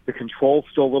 The control's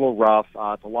still a little rough.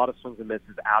 It's a lot of swings and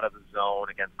misses out of the zone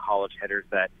against college hitters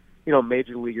that,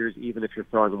 major leaguers, even if you're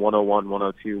throwing 101,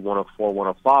 102, 104,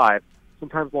 105,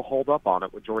 sometimes will hold up on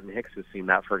it. With Jordan Hicks has seen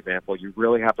that, for example. You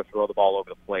really have to throw the ball over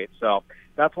the plate. So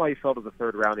that's why he fell to the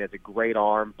third round. He has a great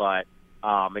arm, but,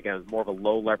 again, it's more of a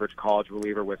low-leverage college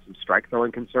reliever with some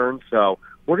strike-throwing concerns. So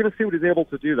we're going to see what he's able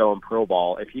to do, though, in pro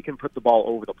ball. If he can put the ball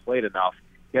over the plate enough,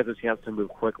 he has a chance to move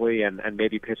quickly and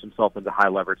maybe pitch himself into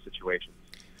high-leverage situations.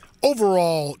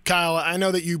 Overall, Kyle, I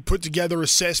know that you put together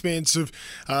assessments of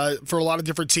for a lot of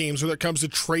different teams, whether it comes to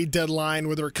trade deadline,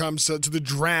 whether it comes to the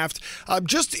draft.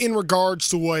 Just in regards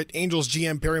to what Angels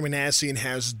GM Perry Minasian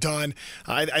has done,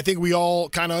 I think we all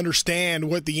kind of understand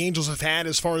what the Angels have had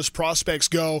as far as prospects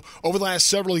go over the last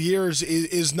several years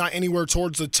is not anywhere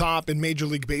towards the top in Major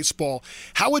League Baseball.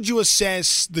 How would you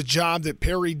assess the job that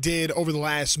Perry did over the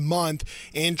last month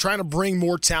in trying to bring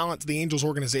more talent to the Angels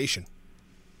organization?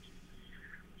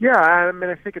 Yeah, I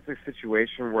mean, I think it's a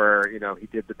situation where, he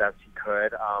did the best he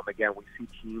could. Again, we see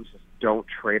teams just don't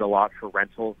trade a lot for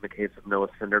rentals in the case of Noah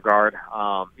Syndergaard.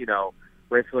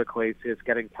 Rafael Iglesias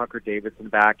getting Tucker Davidson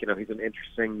back. He's an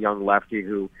interesting young lefty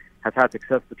who has had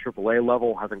success at the AAA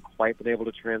level, hasn't quite been able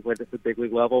to translate it to the big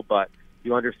league level, but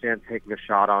you understand taking a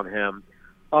shot on him.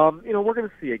 We're going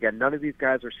to see, again, none of these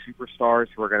guys are superstars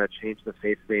who are going to change the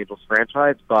face of the Angels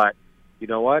franchise, but you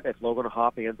know what? If Logan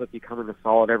O'Hoppe ends up becoming a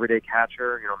solid everyday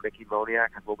catcher, Mickey Moniak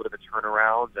has a little bit of a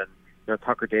turnaround, and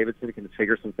Tucker Davidson can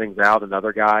figure some things out.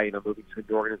 Another guy, moving to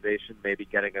the organization, maybe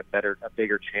getting a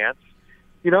bigger chance.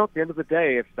 At the end of the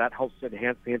day, if that helps to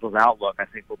enhance the Angels' outlook, I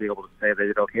think we'll be able to say they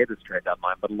did okay this trade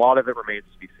deadline. But a lot of it remains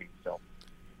to be seen still.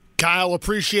 Kyle,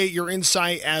 appreciate your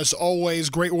insight as always.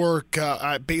 Great work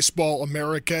at Baseball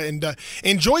America, and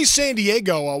enjoy San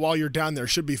Diego while you're down there.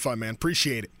 Should be fun, man.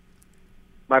 Appreciate it.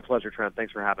 My pleasure, Trent.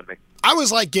 Thanks for having me. I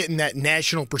was like getting that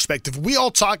national perspective. We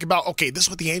all talk about, okay, this is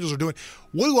what the Angels are doing.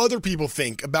 What do other people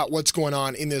think about what's going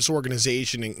on in this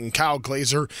organization? And Kyle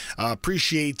Glaser,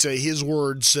 appreciate his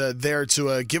words there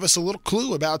to give us a little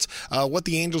clue about what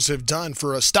the Angels have done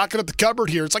for stocking up the cupboard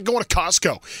here. It's like going to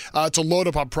Costco to load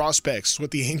up on prospects,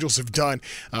 what the Angels have done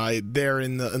there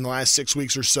in the last 6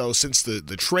 weeks or so since the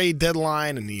trade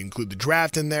deadline, and you include the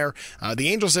draft in there. The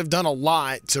Angels have done a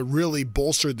lot to really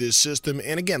bolster this system.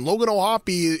 And again, Logan O'Hoppe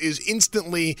is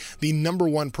instantly the number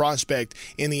one prospect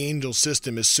in the Angels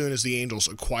system as soon as the Angels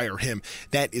acquire him.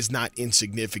 That is not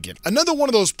insignificant. Another one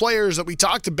of those players that we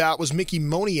talked about was Mickey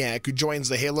Moniak, who joins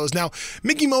the Halos. Now,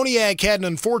 Mickey Moniak had an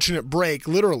unfortunate break,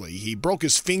 literally. He broke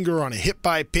his finger on a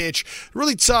hit-by-pitch.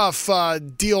 Really tough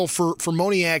deal for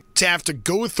Moniak to have to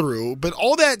go through. But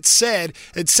all that said,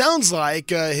 it sounds like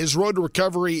his road to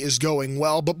recovery is going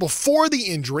well. But before the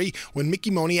injury, when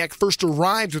Mickey Moniak first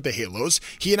arrived with the Halos,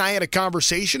 he and I had a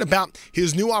conversation about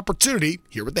his new opportunity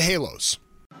here with the Halos.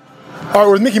 All right,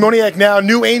 we're with Mickey Moniak now,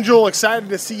 new Angel. Excited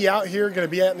to see you out here. Going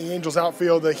to be out in the Angels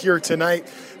outfield here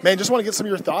tonight. Man, just want to get some of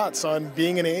your thoughts on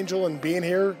being an Angel and being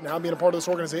here, now being a part of this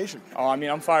organization. Oh, I mean,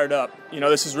 I'm fired up.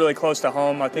 This is really close to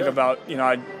home. I think about,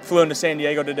 I flew into San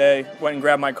Diego today, went and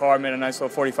grabbed my car, made a nice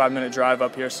little 45-minute drive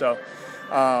up here. So,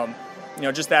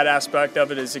 just that aspect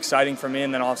of it is exciting for me.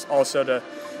 And then also to,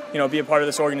 be a part of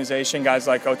this organization, guys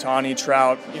like Ohtani,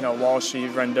 Trout,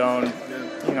 Walshy, Rendon,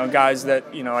 guys that,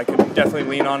 I could definitely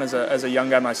lean on as a young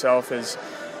guy myself is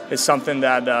something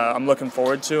that I'm looking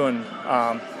forward to,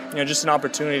 and, just an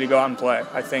opportunity to go out and play.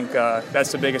 I think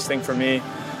that's the biggest thing for me,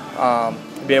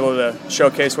 be able to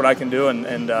showcase what I can do,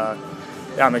 and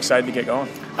I'm excited to get going.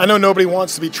 I know nobody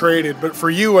wants to be traded, but for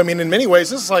you, I mean, in many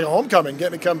ways, this is like a homecoming,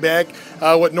 getting to come back,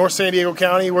 North San Diego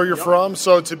County, where you're from.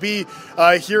 So to be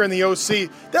here in the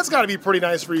OC, that's got to be pretty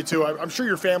nice for you, too. I'm sure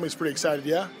your family's pretty excited,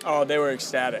 yeah? Oh, they were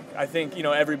ecstatic. I think,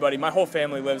 everybody, my whole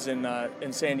family lives in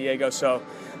San Diego, so,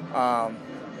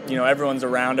 everyone's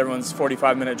around. Everyone's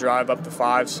 45-minute drive up to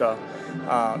 5, so,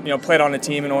 played on a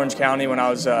team in Orange County when I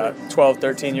was 12,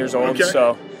 13 years old, okay.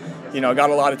 So, got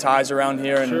a lot of ties around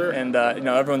here, and, sure. and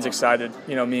everyone's excited,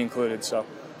 me included, so.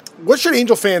 What should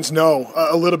Angel fans know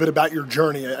a little bit about your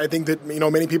journey? I think that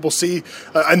many people see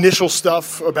initial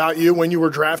stuff about you when you were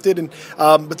drafted, and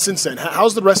but since then,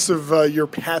 how's the rest of your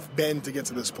path been to get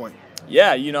to this point?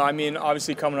 Yeah,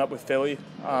 obviously coming up with Philly,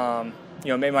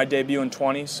 made my debut in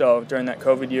 20, so during that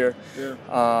COVID year,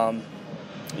 kind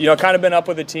of been up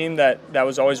with a team that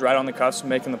was always right on the cusp of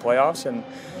making the playoffs, and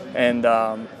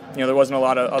there wasn't a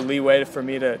lot of leeway for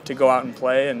me to go out and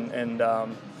play, and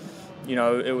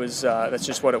it was that's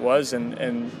just what it was,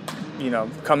 and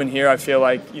coming here, I feel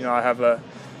like I have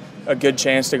a good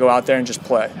chance to go out there and just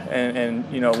play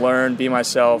and learn, be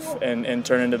myself, and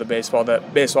turn into the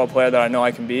baseball player that I know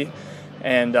I can be,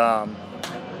 and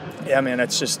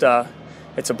it's just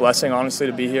it's a blessing, honestly,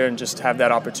 to be here and just have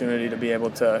that opportunity to be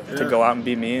able to go out and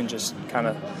be me and just kind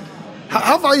of.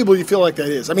 How valuable do you feel like that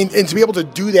is? I mean, and to be able to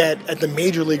do that at the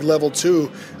major league level too,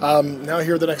 now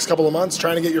here the next couple of months,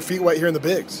 trying to get your feet wet here in the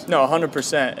bigs. No,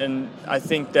 100%. And I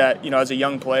think that, as a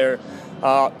young player,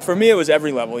 for me it was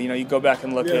every level. You go back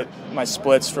and look at my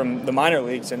splits from the minor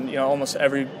leagues, and, almost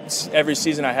every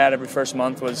season I had, every first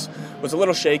month was a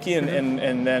little shaky, and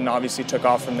then obviously took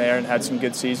off from there and had some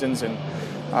good seasons. And,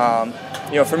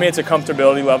 for me it's a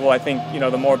comfortability level. I think,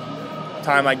 the more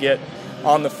time I get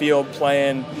on the field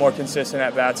playing, more consistent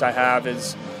at-bats I have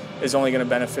is only going to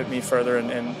benefit me further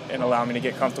and allow me to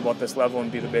get comfortable at this level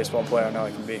and be the baseball player I know I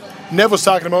can be. Nev was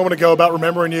talking a moment ago about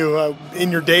remembering you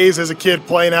in your days as a kid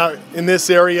playing out in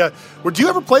this area. Do you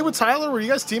ever play with Tyler? Were you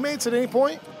guys teammates at any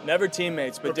point? Never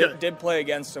teammates, but did play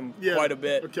against him quite a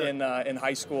bit in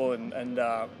high school, and in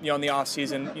the off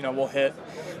season, we'll hit.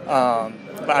 I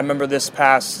remember this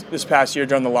past year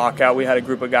during the lockout, we had a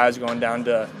group of guys going down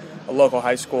to a local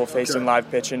high school facing live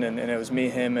pitching, and it was me,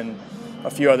 him, and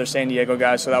a few other San Diego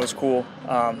guys, so that was cool.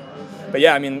 But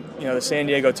yeah, the San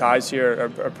Diego ties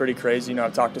here are pretty crazy.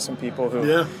 I've talked to some people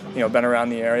who, been around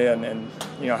the area and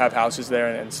have houses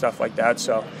there and stuff like that.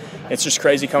 So it's just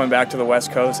crazy coming back to the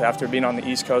West Coast after being on the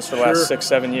East Coast for the last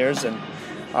 6-7 years, and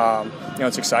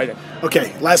it's exciting.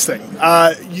 Okay, last thing.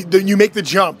 You make the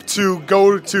jump to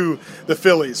go to the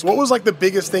Phillies. What was like the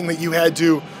biggest thing that you had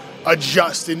to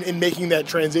adjust in making that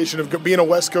transition of being a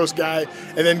West Coast guy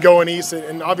and then going east,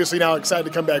 and obviously now excited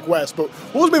to come back west, but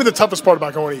what was maybe the toughest part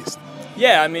about going east?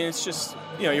 Yeah, it's just,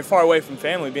 you're far away from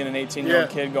family, being an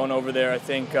 18-year-old kid going over there. I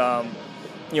think,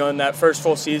 in that first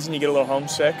full season you get a little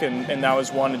homesick, and that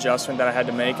was one adjustment that I had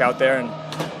to make out there, and,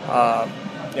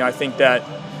 I think that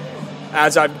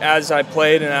as I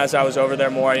played and as I was over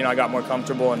there more, I got more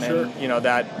comfortable, and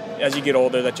that as you get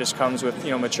older, that just comes with,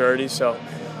 maturity, so,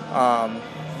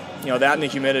 that and the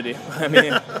humidity.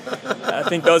 I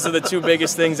think those are the two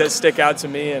biggest things that stick out to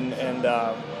me, and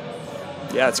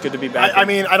it's good to be back.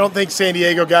 I don't think San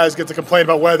Diego guys get to complain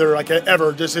about weather like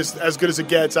ever, just as good as it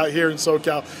gets out here in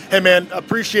SoCal. Hey, man,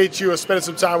 appreciate you spending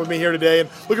some time with me here today, and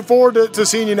looking forward to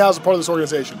seeing you now as a part of this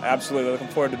organization. Absolutely. Looking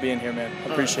forward to being here, man.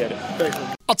 Appreciate it. Thanks.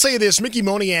 I'll tell you this, Mickey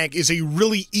Moniak is a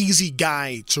really easy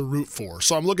guy to root for,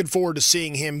 so I'm looking forward to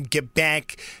seeing him get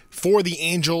back for the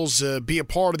Angels, be a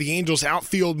part of the Angels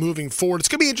outfield moving forward. It's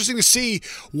going to be interesting to see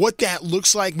what that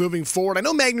looks like moving forward. I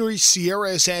know Magneuris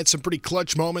Sierra has had some pretty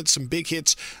clutch moments, some big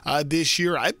hits this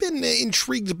year. I've been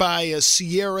intrigued by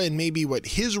Sierra and maybe what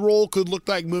his role could look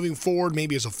like moving forward,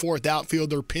 maybe as a fourth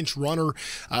outfielder, pinch runner,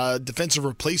 defensive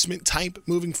replacement type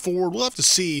moving forward. We'll have to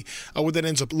see what that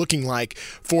ends up looking like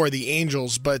for the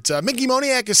Angels. But Mickey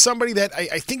Moniak is somebody that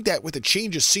I think that with a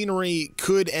change of scenery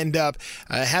could end up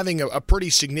having a pretty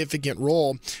significant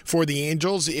role for the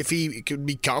Angels if he could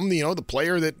become, the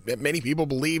player that many people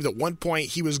believed at one point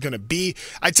he was going to be.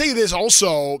 I'd tell you this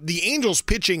also, the Angels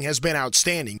pitching has been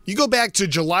outstanding. You go back to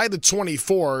July the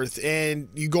 24th and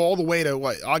you go all the way to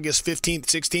August 15th,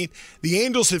 16th. The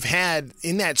Angels have had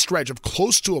in that stretch of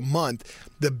close to a month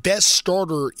the best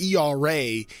starter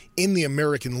ERA in the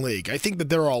American League. I think that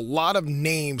there are a lot of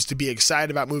names to be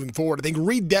excited about moving forward. I think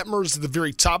Reed Detmers is at the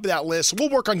very top of that list. We'll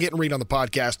work on getting Reed on the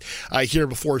podcast here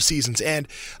before season's end.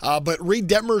 But Reed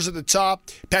Detmers at the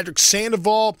top, Patrick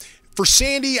Sandoval, For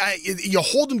Sandy, you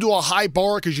hold him to a high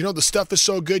bar because you know the stuff is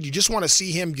so good. You just want to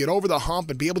see him get over the hump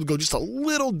and be able to go just a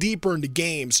little deeper into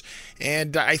games.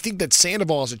 And I think that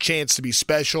Sandoval has a chance to be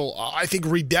special. I think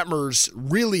Reed Detmers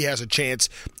really has a chance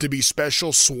to be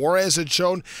special. Suarez had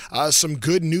shown some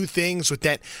good new things with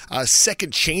that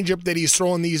second changeup that he's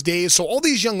throwing these days. So all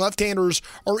these young left-handers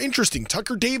are interesting.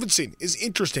 Tucker Davidson is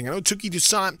interesting. I know Touki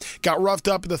Toussaint got roughed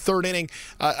up in the third inning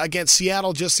against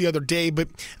Seattle just the other day, but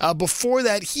before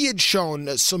that, he had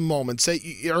shown some moments that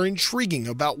are intriguing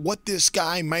about what this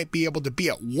guy might be able to be.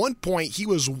 At one point, he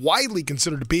was widely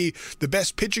considered to be the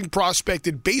best pitching prospect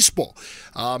in baseball.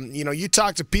 You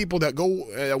talk to people that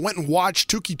went and watched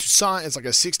Touki Toussaint as like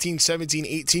a 16, 17,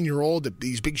 18-year-old at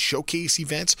these big showcase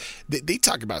events. They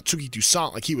talk about Touki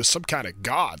Toussaint like he was some kind of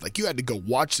god. Like you had to go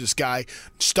watch this guy,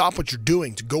 stop what you're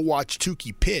doing to go watch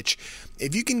Touki pitch.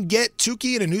 If you can get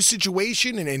Touki in a new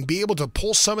situation and be able to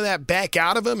pull some of that back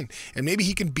out of him, and maybe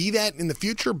he can be that in the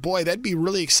future, boy, that'd be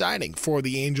really exciting for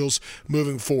the Angels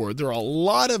moving forward. There are a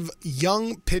lot of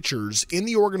young pitchers in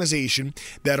the organization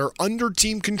that are under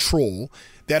team control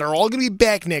that are all going to be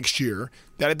back next year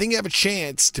that I think have a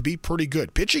chance to be pretty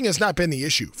good. Pitching has not been the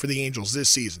issue for the Angels this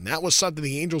season. That was something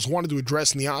the Angels wanted to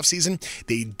address in the offseason.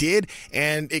 They did,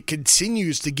 and it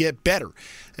continues to get better.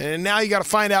 And now you got to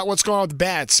find out what's going on with the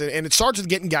bats, and it starts with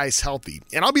getting guys healthy.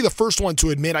 And I'll be the first one to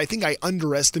admit I think I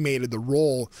underestimated the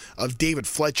role of David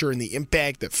Fletcher and the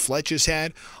impact that Fletch has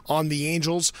had on the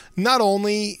Angels. Not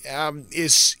only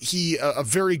is he a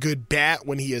very good bat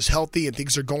when he is healthy and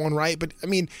things are going right, but, I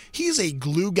mean, he's a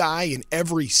glue guy in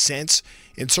every sense.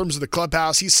 In terms of the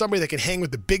clubhouse, he's somebody that can hang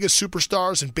with the biggest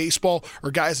superstars in baseball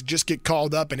or guys that just get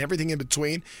called up and everything in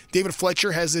between. David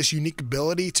Fletcher has this unique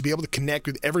ability to be able to connect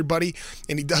with everybody,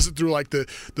 and he does it through like the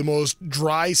most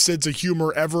dry sense of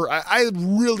humor ever. I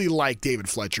really like David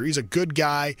Fletcher. He's a good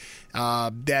guy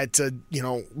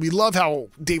we love how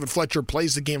David Fletcher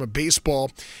plays the game of baseball.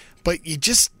 But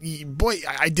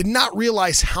I did not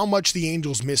realize how much the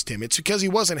Angels missed him. It's because he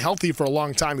wasn't healthy for a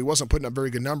long time. He wasn't putting up very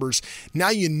good numbers. Now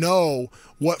you know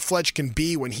what Fletch can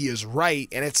be when he is right,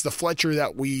 and it's the Fletcher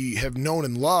that we have known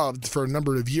and loved for a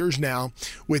number of years now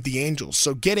with the Angels.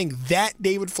 So getting that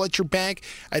David Fletcher back,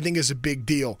 I think, is a big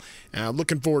deal.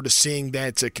 Looking forward to seeing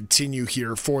that continue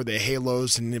here for the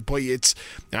Halos. And boy,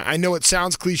 I know it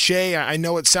sounds cliche. I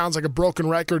know it sounds like a broken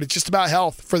record. It's just about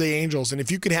health for the Angels. And if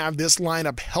you could have this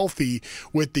lineup healthy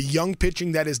with the young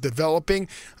pitching that is developing,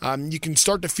 you can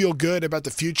start to feel good about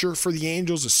the future for the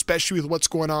Angels, especially with what's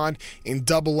going on in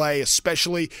Double-A,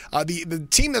 especially the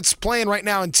team that's playing right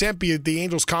now in Tempe at the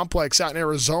Angels complex out in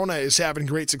Arizona is having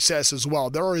great success as well.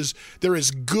 There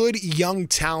is good young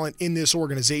talent in this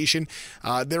organization.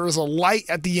 There is a light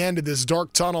at the end of this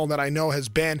dark tunnel that I know has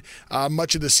been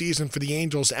much of the season for the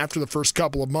Angels after the first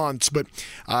couple of months, but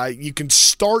you can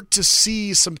start to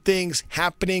see some things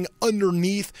happening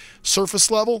underneath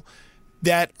surface level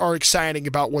that are exciting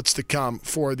about what's to come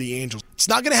for the Angels. It's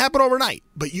not going to happen overnight,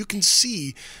 but you can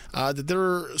see that there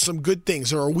are some good things.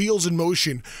 There are wheels in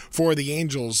motion for the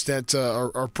Angels that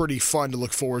are pretty fun to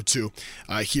look forward to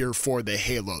here for the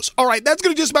Halos. All right, that's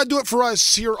going to just about do it for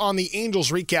us here on the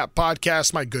Angels Recap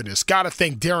Podcast. My goodness, got to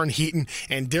thank Darren Heaton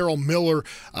and Daryl Miller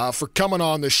for coming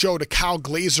on the show, to Kyle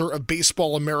Glazer of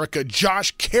Baseball America,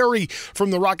 Josh Carey from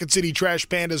the Rocket City Trash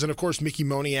Pandas, and of course Mickey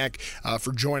Moniak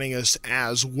for joining us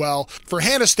as well. For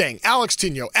Hannah Stang, Alex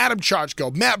Tinio, Adam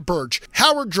Chachko, Matt Birch,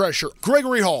 Howard Drescher,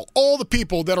 Gregory Hall, all the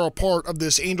people that are a part of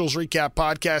this Angels Recap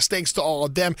Podcast, thanks to all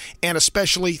of them, and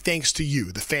especially thanks to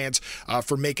you, the fans,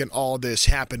 for making all of this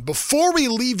happen. Before we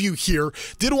leave you here,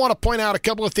 did want to point out a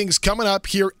couple of things coming up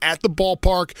here at the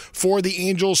ballpark for the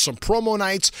Angels, some promo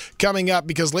nights coming up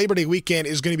because Labor Day weekend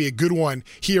is going to be a good one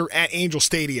here at Angel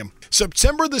Stadium.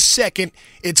 September the 2nd,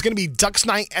 it's going to be Ducks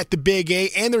Night at the Big A,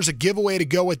 and there's a giveaway to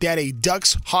go with that, a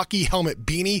Ducks hockey helmet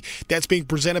beanie that's being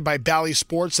presented by Bally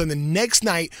Sports. And the next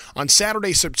night, on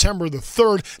Saturday, September the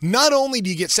 3rd, not only do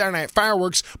you get Saturday Night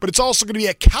Fireworks, but it's also going to be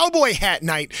a cowboy hat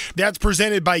night that's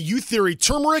presented by U Theory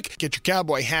Turmeric. Get your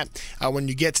cowboy hat when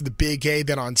you get to the Big A.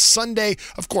 Then on Sunday,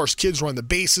 of course, kids run the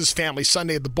bases, Family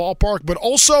Sunday at the ballpark, but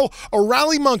also a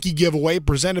Rally Monkey giveaway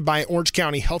presented by Orange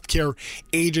County Healthcare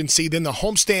Agency. Then the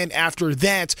homestand after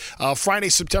that, Friday,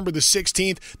 September the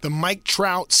 16th, the Mike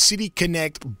Trout City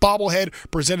Connect bobblehead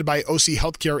presented by OC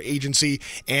Healthcare Agency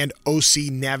and OC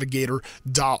Navigator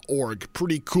aviator.org.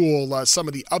 Pretty cool. Some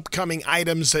of the upcoming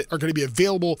items that are going to be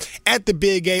available at the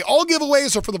Big A. All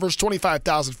giveaways are for the first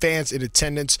 25,000 fans in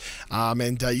attendance,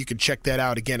 and you can check that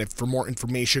out. Again, for more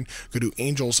information, go to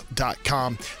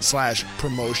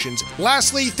angels.com/promotions.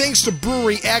 Lastly, thanks to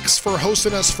Brewery X for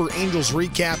hosting us for Angels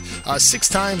Recap 6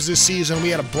 times this season. We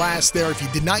had a blast there. If you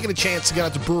did not get a chance to get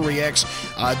out to Brewery X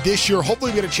this year,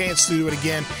 hopefully we get a chance to do it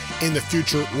again in the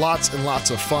future. Lots and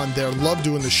lots of fun there. Love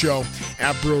doing the show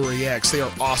at Brewery X. They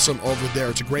are awesome over there.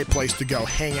 It's a great place to go,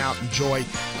 hang out, enjoy,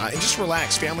 and just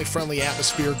relax. Family-friendly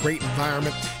atmosphere, great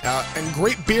environment, and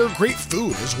great beer, great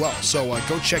food as well. So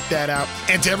go check that out.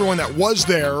 And to everyone that was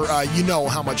there, you know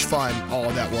how much fun all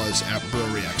of that was at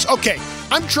Brewery X. Okay,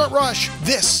 I'm Trent Rush.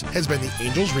 This has been the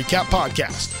Angels Recap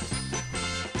Podcast.